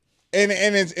 But And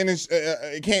it's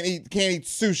can't eat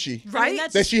sushi.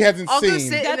 Right? That she hasn't I'll seen. go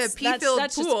sit in a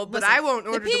pee-filled pool, but I won't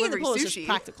order the pee in the delivery pool is sushi. just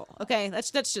practical. Okay, that's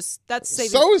saving.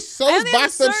 So is I only have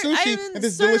boxed up I sushi have in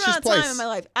this certain delicious amount of time place. in my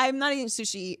life. I'm not eating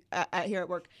sushi here at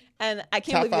work, and I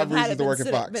can't Top believe 5 I've had reasons it to work at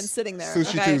been Fox. sitting there.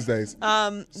 Sushi okay? Tuesdays.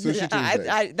 Sushi Tuesdays.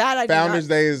 I do Founders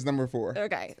not. Day is number 4.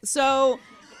 Okay, so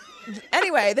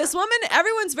anyway, this woman,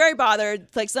 everyone's very bothered.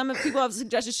 Like some people have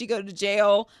suggested she go to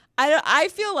jail. I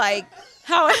feel like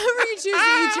however you choose to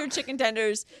eat your chicken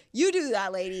tenders, you do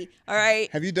that, lady. All right.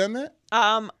 Have you done that?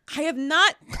 I have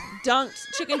not dunked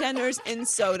chicken tenders in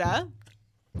soda,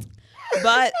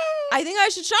 but I think I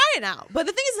should try it now. But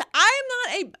the thing is,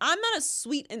 I'm not a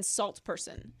sweet and salt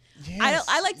person. Yes,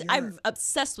 I'm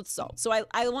obsessed with salt, so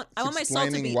I want my salt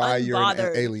to be why you're an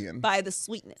unbothered alien. by the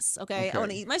sweetness. Okay, I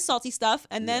want to eat my salty stuff,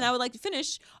 and then I would like to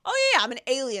finish. Oh yeah, I'm an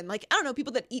alien. Like I don't know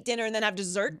people that eat dinner and then have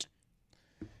dessert.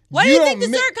 Why do you think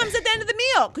dessert comes at the end of the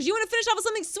meal? Because you want to finish off with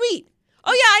something sweet.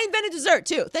 Oh yeah, I invented dessert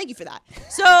too. Thank you for that.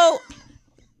 So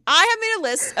I have made a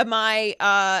list of my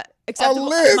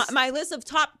acceptable my list of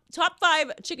top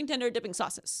 5 chicken tender dipping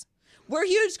sauces. We're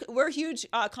huge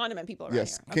condiment people around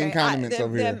yes, here. King Condiments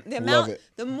over here. Love it.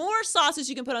 The more sauces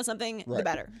you can put on something, the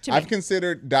better. To me. I've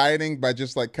considered dieting by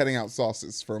just like cutting out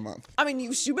sauces for a month. I mean,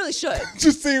 you really should.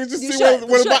 just see what the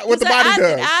body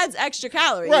does. It adds extra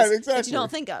calories that you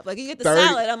don't think of. Like you get the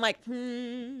salad, I'm like,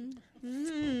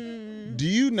 Do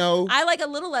you know? I like a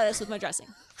little lettuce with my dressing.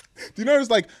 Do you know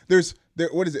there's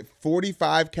what is it?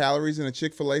 45 calories in a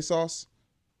Chick-fil-A sauce.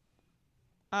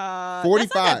 45.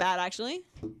 That's not that bad actually.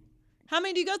 How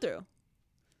many do you go through?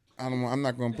 I'm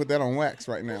not going to put that on wax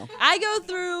right now. I go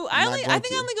through. I can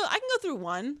go through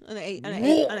one on an 8 pack.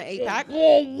 On an 8-pack.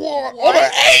 Yeah. What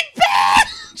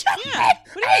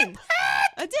do you mean?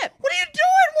 A dip. What are you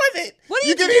doing with it? What do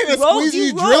you do? Get in a squeeze,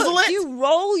 you drizzle it. You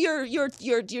roll your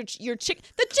chicken.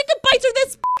 The chicken bites are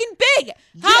this fucking big.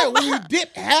 Yeah, when you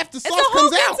dip, half the sauce it's a whole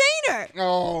comes out. container.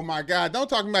 Oh my God! Don't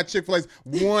talk about Chick-fil-A's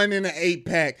 1 in an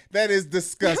 8-pack. That is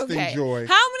disgusting, Okay. Joy.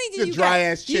 How many do you dry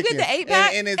get? ass Do you chicken. get the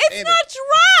 8-pack? And it's not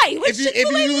dry. If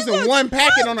you're using 1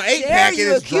 packet on an 8-pack, it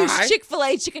is dry. Accuse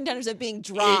Chick-fil-A chicken tenders of being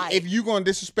dry. If you gonna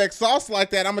disrespect sauce like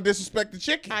that, I'm gonna disrespect the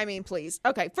chicken. I mean, please.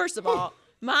 Okay, first of all,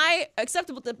 my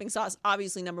acceptable dipping sauce,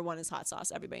 obviously number 1 is hot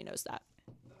sauce. Everybody knows that.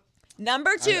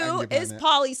 Number 2 is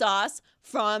Polly sauce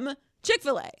from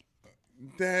Chick-fil-A.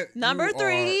 Number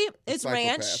 3 is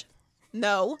ranch.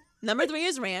 No. Number 3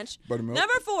 is ranch. Buttermilk.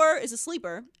 Number 4 is a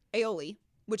sleeper, aioli,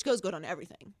 which goes good on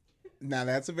everything. Now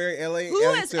that's a very LA. Who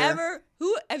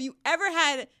have you ever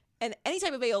had any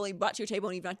type of aioli brought to your table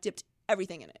and you've not dipped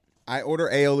everything in it? I order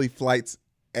aioli flights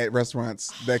at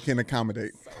restaurants that can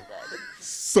accommodate.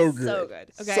 So good. So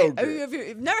good. Okay. So good. If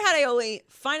you've never had aioli,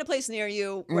 find a place near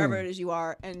you, wherever it is you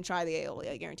are, and try the aioli.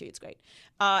 I guarantee you it's great.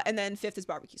 And then 5th is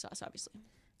barbecue sauce, obviously.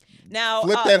 Now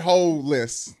flip that whole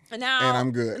list, now, and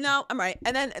I'm good. No, I'm right.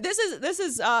 And then this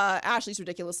is Ashley's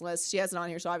ridiculous list. She has it on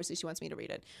here, so obviously she wants me to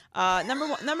read it.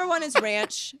 Number one is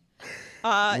ranch.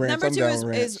 Number 2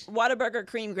 is Whataburger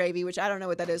cream gravy, which I don't know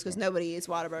what that is because nobody eats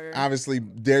Whataburger. Obviously,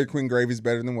 Dairy Queen gravy is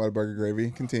better than Whataburger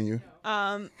gravy. Continue.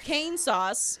 Cane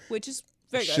sauce, which is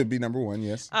very good. Should be number 1,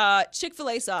 yes.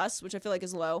 Chick-fil-A sauce, which I feel like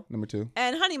is low. Number 2.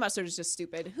 And honey mustard is just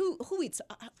stupid. Who eats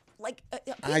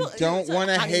I don't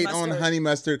want to hate on honey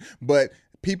mustard, but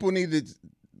people need to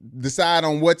decide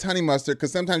on what's honey mustard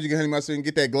because sometimes you get honey mustard and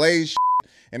get that glazed shit,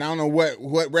 and I don't know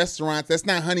what restaurants. That's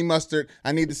not honey mustard.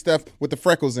 I need the stuff with the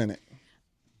freckles in it.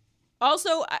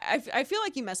 Also, I feel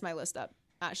like you messed my list up,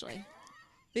 Ashley.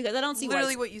 Because I don't see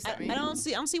literally what you said. I don't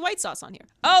see white sauce on here.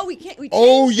 Oh, we can't.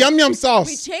 Yum yum sauce.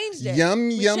 We changed it. Yum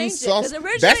sauce.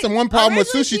 That's the one problem with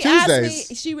Sushi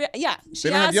Tuesdays. She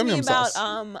asked yum me yum about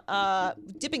sauce.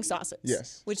 dipping sauces.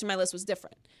 Yes. Which my list was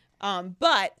different.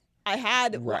 But I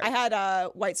had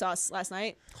white sauce last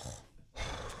night.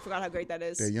 Forgot how great that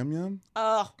is. The yum yum.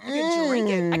 Oh, I could drink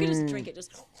it. I could just drink it.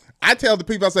 I tell the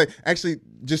people, I say, actually,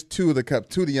 just 2 of the cup,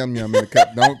 2 of the yum yum in the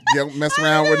cup. Don't mess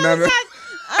around with none of it.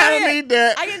 I don't need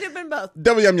that. I can dip in both.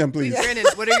 Double yum yum, please. Brandon,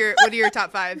 what are your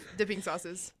top 5 dipping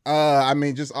sauces? I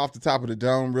mean, just off the top of the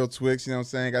dome, real Twix, you know what I'm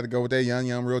saying? Got to go with that yum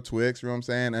yum, real Twix, you know what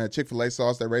I'm saying? Chick-fil-A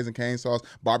sauce, that Raisin Cane sauce,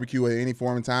 barbecue at any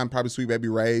form in time, probably Sweet Baby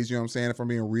Ray's, you know what I'm saying? If I'm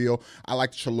being real, I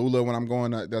like Cholula when I'm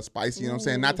going the spicy, you know what I'm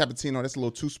saying? Not Tapatino, that's a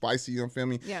little too spicy, you know, feel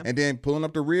me? Yeah. And then pulling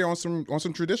up the rear on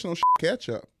some traditional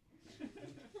ketchup.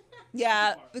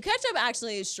 Yeah, the ketchup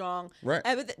actually is strong. Right.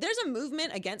 But there's a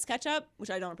movement against ketchup, which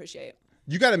I don't appreciate.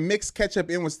 You got to mix ketchup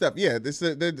in with stuff. Yeah, there's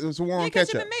a war on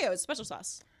ketchup. Ketchup and mayo is special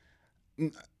sauce.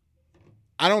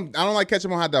 I don't like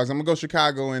ketchup on hot dogs. I'm gonna go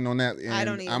Chicago in on that. And I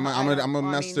don't eat. I'm a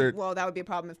mustard. Well, that would be a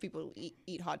problem if people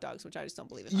eat hot dogs, which I just don't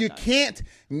believe in. You can't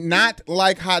not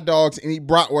like hot dogs and eat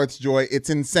bratwurst, Joy. It's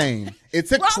insane.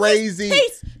 It's crazy.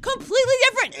 Tastes completely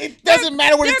different. It doesn't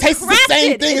matter what it tastes. It's the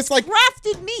same thing. It's like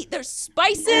crafted meat. There's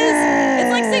spices. It's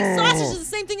like saying sausage is the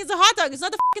same thing as a hot dog. It's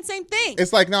not the fucking same thing.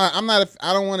 It's like, no,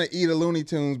 I don't want to eat a Looney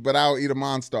Tunes, but I'll eat a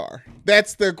Monstar.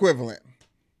 That's the equivalent.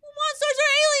 Monsters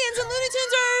are aliens and Looney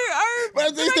Tunes are but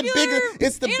it's the bigger.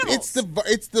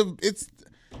 It's the.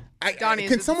 Donnie,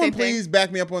 can someone please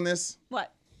back me up on this?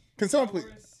 What? Can someone please?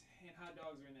 Hot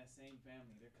dogs are in that same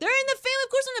family. They're in the family. Of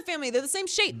course, in the family. They're the same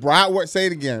shape. Bratwurst. Say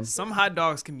it again. Some hot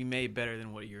dogs can be made better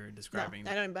than what you're describing.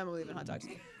 No, I don't believe in hot dogs.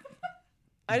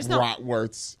 I just don't.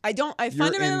 Bratwursts. I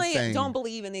fundamentally insane. don't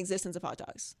believe in the existence of hot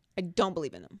dogs. I don't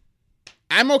believe in them.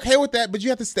 I'm okay with that, but you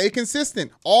have to stay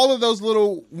consistent. All of those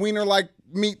little wiener-like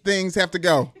meat things have to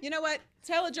go. You know what?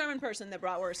 Tell a German person that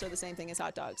bratwursts are the same thing as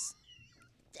hot dogs.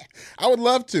 I would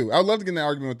love to. I would love to get in an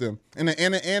argument with them and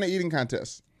an eating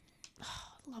contest.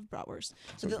 I love bratwurst.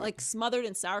 So they're like smothered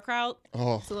in sauerkraut.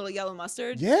 Oh. It's a little yellow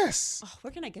mustard. Yes. Oh,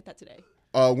 where can I get that today?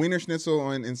 Wiener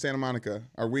Schnitzel in Santa Monica.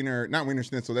 Or not Wiener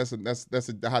Schnitzel. That's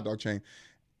the hot dog chain.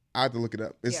 I have to look it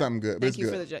up. It's something good. But Thank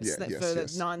you good. for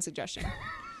the non-suggestion.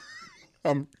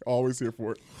 I'm always here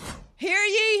for it. Hear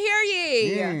ye, hear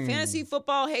ye. Fantasy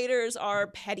football haters are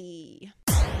petty.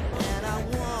 And I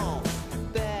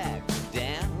won't back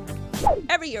down.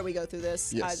 Every year we go through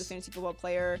this as a fantasy football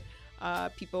player.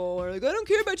 People are like, I don't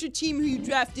care about your team who you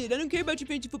drafted. I don't care about your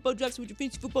fantasy football drafts, what your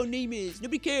fantasy football name is.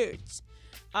 Nobody cares.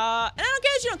 And I don't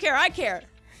care that you don't care. I care.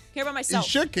 I care about myself. You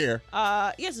should care.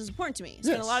 Yes, it's important to me. I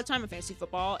spend a lot of time on fantasy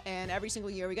football, and every single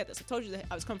year we get this. I told you that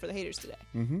I was coming for the haters today.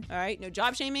 All right? No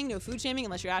job shaming, no food shaming,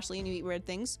 unless you're Ashley and you eat weird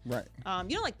things. Right.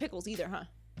 You don't like pickles either, huh?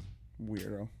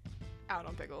 Weirdo. Out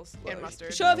on pickles and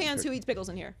mustard. Show of hands who eats pickles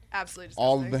in here. Absolutely disgusting.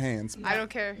 All of the hands. I don't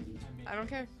care.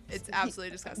 It's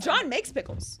absolutely disgusting. John makes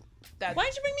pickles. Why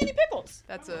didn't you bring me any pickles?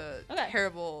 That's a Okay.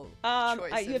 terrible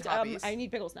choice in hobbies. I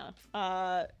need pickles now.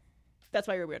 That's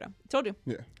why you're a weirdo. Told you.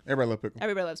 Yeah. Everybody loves pickles.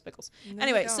 Everybody loves pickles. No,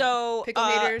 Anyway, you don't. so Pickle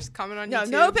haters, comment on YouTube.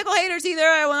 No pickle haters either.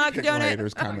 I will not Pickle condone it.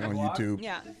 haters comment on YouTube.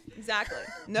 Yeah, exactly.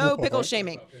 No pickle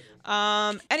shaming.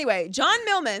 Anyway, John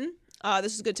Millman,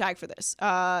 this is a good tag for this,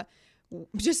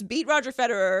 just beat Roger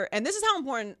Federer, and this is how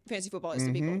important fantasy football is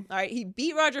to people. All right, he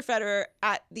beat Roger Federer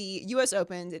at the U.S.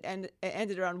 Open. It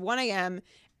ended around 1 a.m.,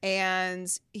 and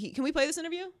can we play this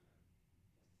interview?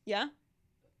 Yeah?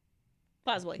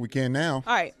 Possibly. We can now.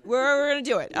 All right, we're going to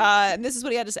do it. And this is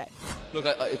what he had to say. Look,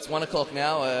 it's 1 o'clock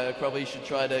now. Probably should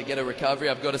try to get a recovery.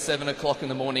 I've got a 7 o'clock in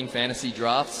the morning fantasy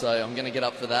draft, so I'm going to get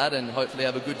up for that and hopefully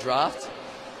have a good draft.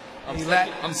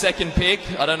 I'm second pick.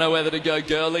 I don't know whether to go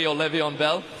Gurley or Le'Veon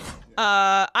Bell.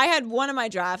 I had one of my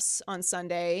drafts on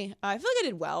Sunday. I feel like I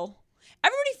did well.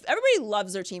 Everybody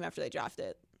loves their team after they draft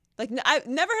it. Like I've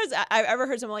ever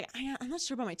heard someone like, I'm not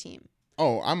sure about my team.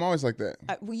 Oh, I'm always like that.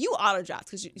 Well, you auto draft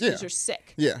because you're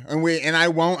sick. Yeah, and I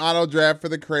won't auto draft for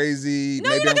the crazy. No,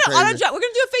 maybe you're not I'm gonna crazy. auto draft. We're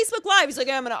gonna do a Facebook Live. He's like,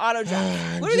 I'm gonna auto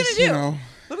draft. What are we gonna do?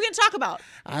 What are we gonna talk about?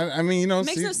 I mean, it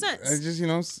makes no sense. I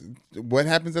just, what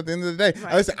happens at the end of the day.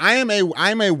 Right. Listen,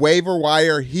 I'm a waiver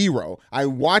wire hero. I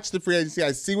watch the free agency.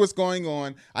 I see what's going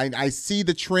on. I see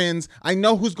the trends. I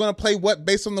know who's going to play what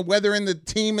based on the weather and the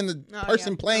team and the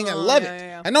person playing. I love it.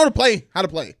 Yeah. I know how to play.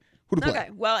 Who to play. Okay.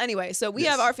 Well, anyway, so we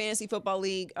have our fantasy football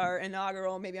league, our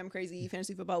inaugural, maybe I'm crazy,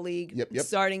 fantasy football league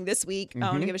starting this week. I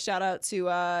want to give a shout out to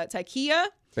Tykia,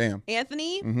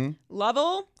 Anthony,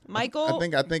 Lovell, Michael.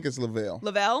 I think it's Lavelle.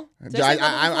 Lavelle?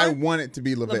 I want it to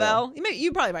be Lavelle.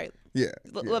 You probably might. Yeah.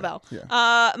 Lavelle.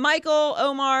 Yeah. Michael,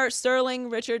 Omar, Sterling,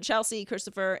 Richard, Chelsea,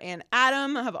 Christopher, and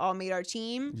Adam have all made our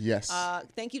team. Yes.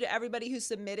 Thank you to everybody who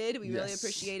submitted. We really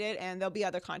appreciate it. And there'll be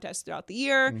other contests throughout the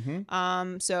year.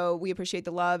 So we appreciate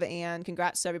the love and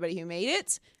congrats to everybody who made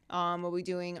it. We'll be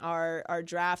doing our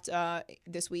draft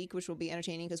this week, which will be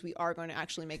entertaining because we are going to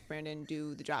actually make Brandon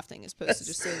do the drafting as opposed to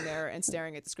just sitting there and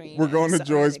staring at the screen. We're going to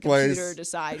Joy's place. Computer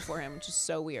decide for him, which is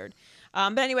so weird.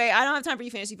 But anyway, I don't have time for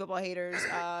you fantasy football haters.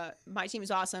 My team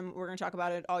is awesome. We're going to talk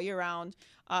about it all year round.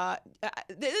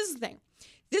 This is the thing.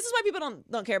 This is why people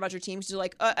don't care about your team because you're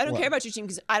like, I don't care about your team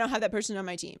because I don't have that person on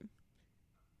my team.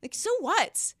 Like, so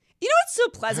what? You know what's so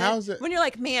pleasant? When you're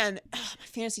like, man, my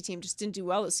fantasy team just didn't do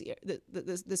well this year,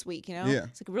 this week, you know? Yeah.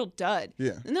 It's like a real dud.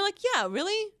 Yeah. And they're like, yeah,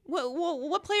 really?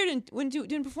 What player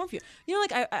didn't perform for you? You know,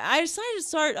 like I decided to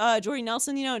start Jordy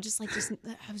Nelson, you know, just I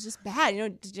was just bad, you know,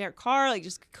 Derek Carr, like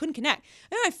just couldn't connect.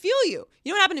 And I feel you.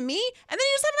 You know what happened to me? And then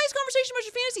you just have a nice conversation about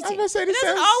your fantasy team. It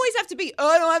doesn't always have to be,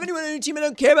 I don't have anyone on your team. I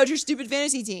don't care about your stupid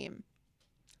fantasy team.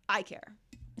 I care.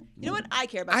 You know what? I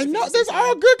care about. I know there's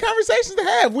all good conversations to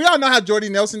have. We all know how Jordy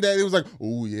Nelson did. It was like,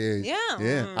 oh yeah,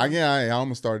 I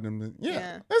almost started him.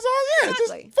 Yeah, that's all. Yeah,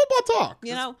 exactly. Just football talk.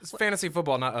 You know, it's fantasy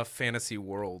football, not a fantasy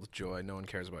world. Joy, no one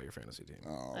cares about your fantasy team.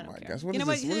 Oh my gosh, what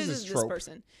is this trope?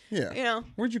 Person. Yeah, you know,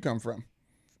 where'd you come from?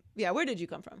 Yeah, where did you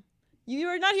come from? You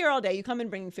are not here all day. You come in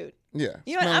bringing food. Yeah.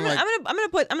 You know what? I'm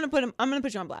gonna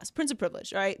put you on blast. Prince of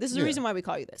Privilege. All right. This is the reason why we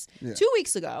call you this. Yeah. 2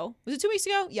 weeks ago. Was it 2 weeks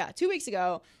ago? Yeah. 2 weeks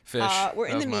ago. Fish. We're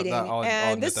in the meeting,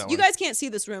 and this you guys can't see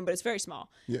this room, but it's very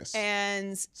small. Yes.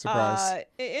 And surprise.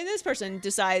 And this person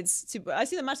decides to. I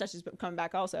see the mustaches coming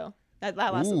back also. That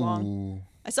lasted long.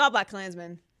 I saw Black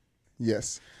Klansman.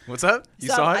 Yes. What's up? You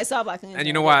saw it? I saw Black Klansman. And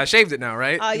you know why I shaved it now,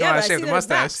 right? You know why I shaved the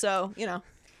mustache. Back, so you know.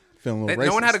 No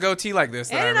one had a goatee like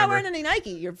this. And you're not wearing any Nike.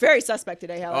 You're very suspect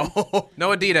today, Helen. Oh, no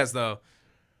Adidas though.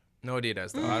 No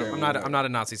Adidas though. I'm not a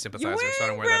Nazi sympathizer, so I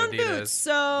don't wear that Adidas. Boots,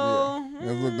 so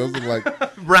those look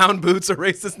like brown boots are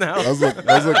racist now. Those look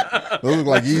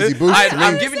like Yeezy boots.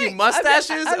 I'm giving you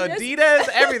mustaches, Adidas,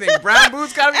 everything. Brown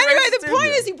boots gotta be racist. Anyway, the point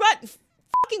is he brought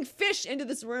fucking fish into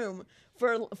this room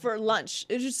for lunch.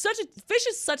 It's just fish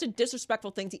is such a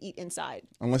disrespectful thing to eat inside.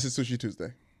 Unless it's Sushi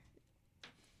Tuesday.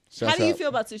 How do you feel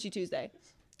about Sushi Tuesday?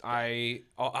 I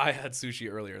had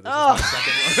sushi earlier. This is my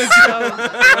second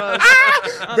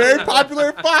one. Very popular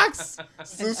at Fox.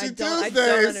 Sushi Tuesdays. I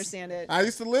don't understand it. I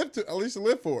used to live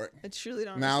for it. I truly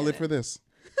don't. Now I live for this.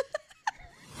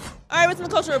 All right, what's in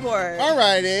the culture report? All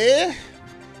righty.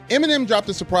 Eminem dropped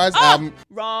a surprise album.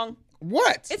 Wrong.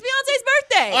 What? It's Beyonce's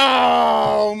birthday.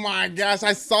 Oh my gosh,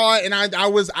 I saw it and I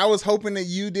was hoping that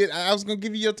you did. I was gonna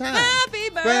give you your time. Happy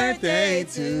birthday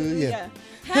to you.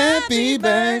 Happy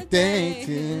birthday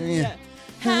to you.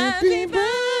 Happy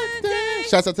birthday.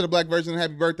 Shouts out to the black version of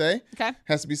Happy Birthday. Okay.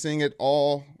 Has to be singing it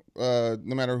all, no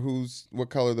matter what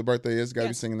color the birthday is. Got to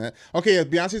be singing that. Okay, it's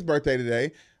Beyonce's birthday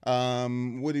today.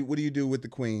 What do you do with the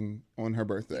queen on her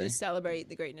birthday? You celebrate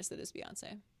the greatness that is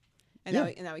Beyonce. And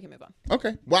now we can move on.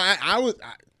 Okay. Well,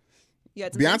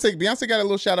 Beyonce got a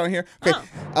little shout out here. Okay.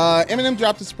 Eminem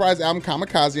dropped a surprise album,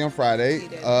 Kamikaze, on Friday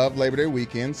of Labor Day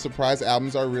weekend. Surprise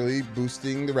albums are really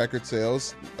boosting the record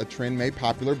sales, a trend made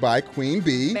popular by Queen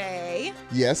Bee. May.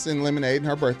 Yes, and Lemonade and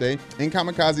her birthday. In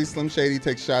Kamikaze, Slim Shady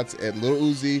takes shots at Lil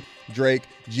Uzi, Drake,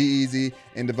 G-Eazy,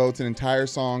 and devotes an entire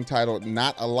song titled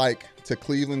Not Alike to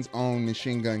Cleveland's own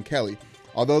Machine Gun Kelly.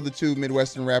 Although the two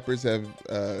Midwestern rappers have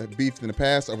beefed in the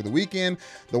past, over the weekend,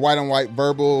 the white-on-white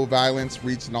verbal violence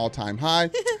reached an all-time high.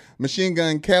 Machine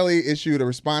Gun Kelly issued a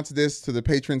response to this to the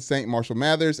patron saint Marshall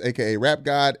Mathers, a.k.a. Rap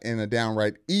God, in a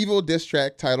downright evil diss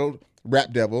track titled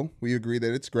Rap Devil. We agree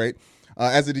that it's great.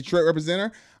 As a Detroit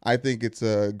representative, I think it's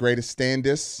the greatest stand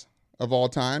diss of all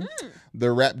time.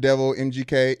 The Rap Devil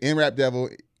MGK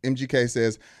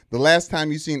says, the last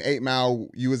time you seen 8 Mile,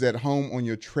 you was at home on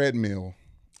your treadmill.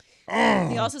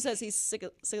 He also says he's sick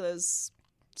of those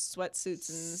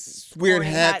sweatsuits and weird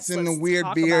hats and the weird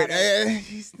beard.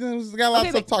 He's got a lot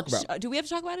of stuff to talk about. Do we have to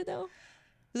talk about it though?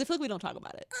 Because I feel like we don't talk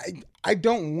about it. I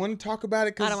don't want to talk about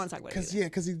it. I don't want to talk about it.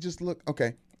 Because he just looked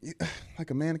like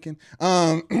a mannequin.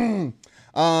 Bring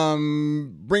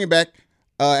it back.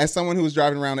 As someone who was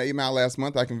driving around 8 Mile last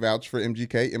month, I can vouch for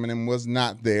MGK. Eminem was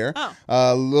not there.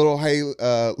 Little Haley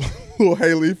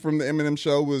from the Eminem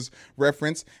show was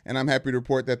referenced, and I'm happy to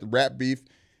report that the rap beef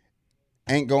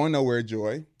ain't going nowhere,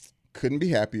 Joy. Couldn't be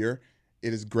happier.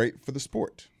 It is great for the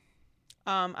sport.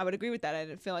 I would agree with that. I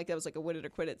didn't feel like that was like a win it or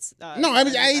quit it. No, I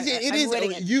mean it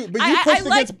is. You pushed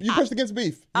against beef. You pushed against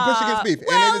beef,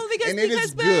 and it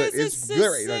is good. It's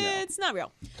great right now. It's not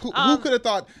real. Who could have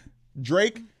thought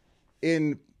Drake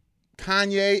and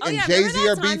Kanye and Jay-Z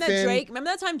are beefing? Remember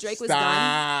that time Drake was done?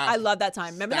 I love that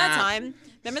time. Remember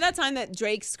that time that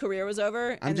Drake's career was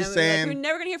over? I'm just saying. We're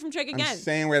never going to hear from Drake again. I'm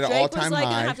saying we're at an all-time high. Drake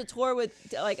was going to have to tour with,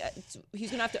 he's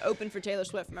going to have to open for Taylor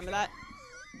Swift. Remember that?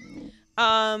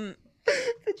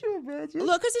 Could you imagine?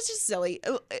 Look, because it's just silly.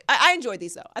 I enjoyed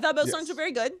these, though. I thought both songs were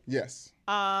very good. Yes.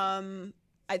 I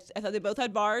thought they both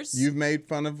had bars. You've made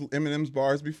fun of Eminem's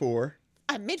bars before.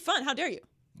 I made fun. How dare you?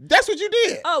 That's what you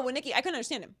did. Oh, well, Nikki, I couldn't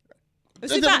understand him. It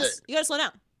was too fast. You gotta slow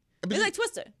down. It's like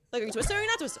Twister. Like, are you Twister or are you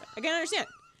not Twister? I can't understand.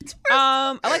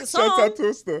 I like the song. Shouts out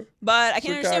Twister. But I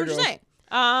can't understand what you're saying.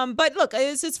 But look,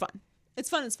 it's fun. It's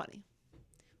fun. It's funny.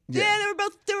 Yeah,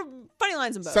 they were funny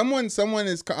lines in both. Someone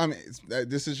is.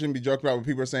 This shouldn't be joked about when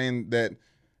people are saying that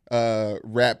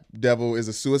Rap Devil is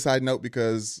a suicide note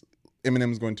because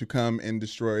Eminem is going to come and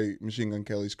destroy Machine Gun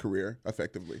Kelly's career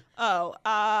effectively.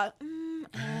 I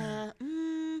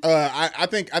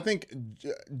think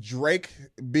Drake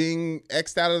being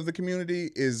X'd out of the community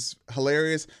is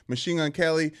hilarious. Machine Gun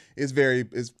Kelly is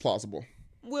plausible.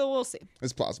 we'll see.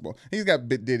 It's plausible. He's got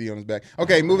Bit Diddy on his back.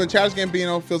 Okay, moving. Childish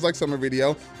Gambino, Feels Like Summer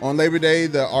video. On Labor Day,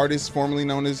 the artist formerly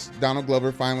known as Donald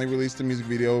Glover finally released a music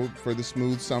video for the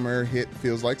smooth summer hit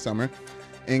Feels Like Summer.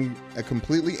 In a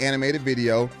completely animated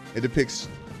video, it depicts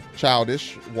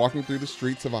Childish walking through the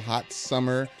streets of a hot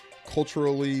summer.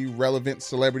 Culturally relevant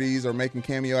celebrities are making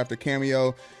cameo after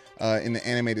cameo in the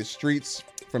animated streets.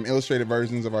 From illustrated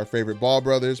versions of our favorite Ball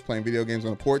brothers playing video games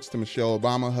on the porch to Michelle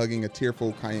Obama hugging a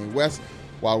tearful Kanye West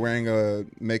while wearing a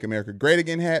Make America Great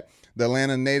Again hat. The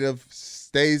Atlanta native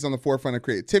stays on the forefront of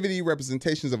creativity,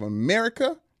 representations of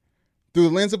America through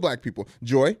the lens of black people.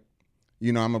 Joy,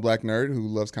 you know I'm a black nerd who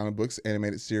loves comic books,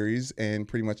 animated series, and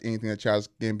pretty much anything that Childish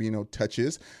Gambino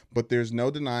touches. But there's no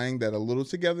denying that a little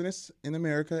togetherness in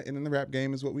America and in the rap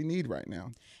game is what we need right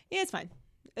now. Yeah, it's fine.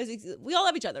 We all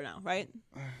love each other now, right?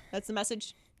 That's the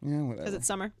message. Yeah, whatever. Because it's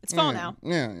summer. It's fall now.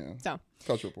 Yeah. So,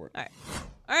 Culture Report. All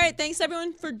right. Thanks,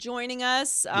 everyone, for joining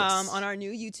us on our new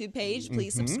YouTube page.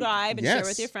 Please subscribe and share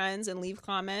with your friends and leave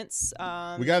comments.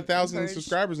 We got 1,000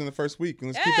 subscribers in the first week.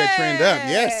 And let's keep that trend up.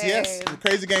 Yes. The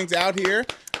Crazy Gang's out here.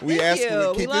 We ask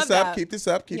you. Keep this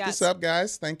up. Keep this up,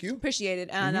 guys. Thank you. Appreciate it.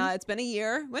 And it's been a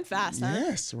year. Went fast, huh?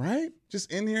 Yes, right? Just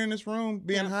in here in this room,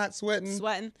 being hot, sweating.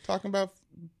 Talking about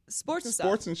sports and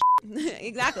stuff.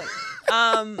 Exactly.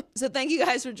 So thank you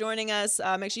guys for joining us.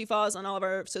 Make sure you follow us on all of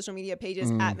our social media pages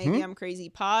at Maybe I'm Crazy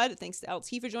Pod. Thanks to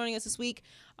LT for joining us this week.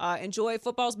 Enjoy.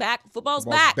 Football's back. Football's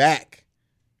back.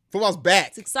 Football's back.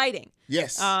 It's exciting.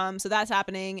 Yes. So that's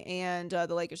happening, and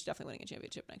the Lakers are definitely winning a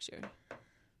championship next year.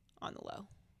 On the low.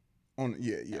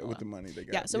 With the money they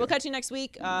got. Yeah. So we'll catch you next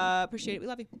week. Appreciate it. We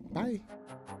love you. Bye.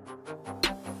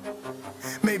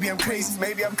 Maybe I'm crazy,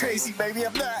 maybe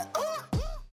I'm not.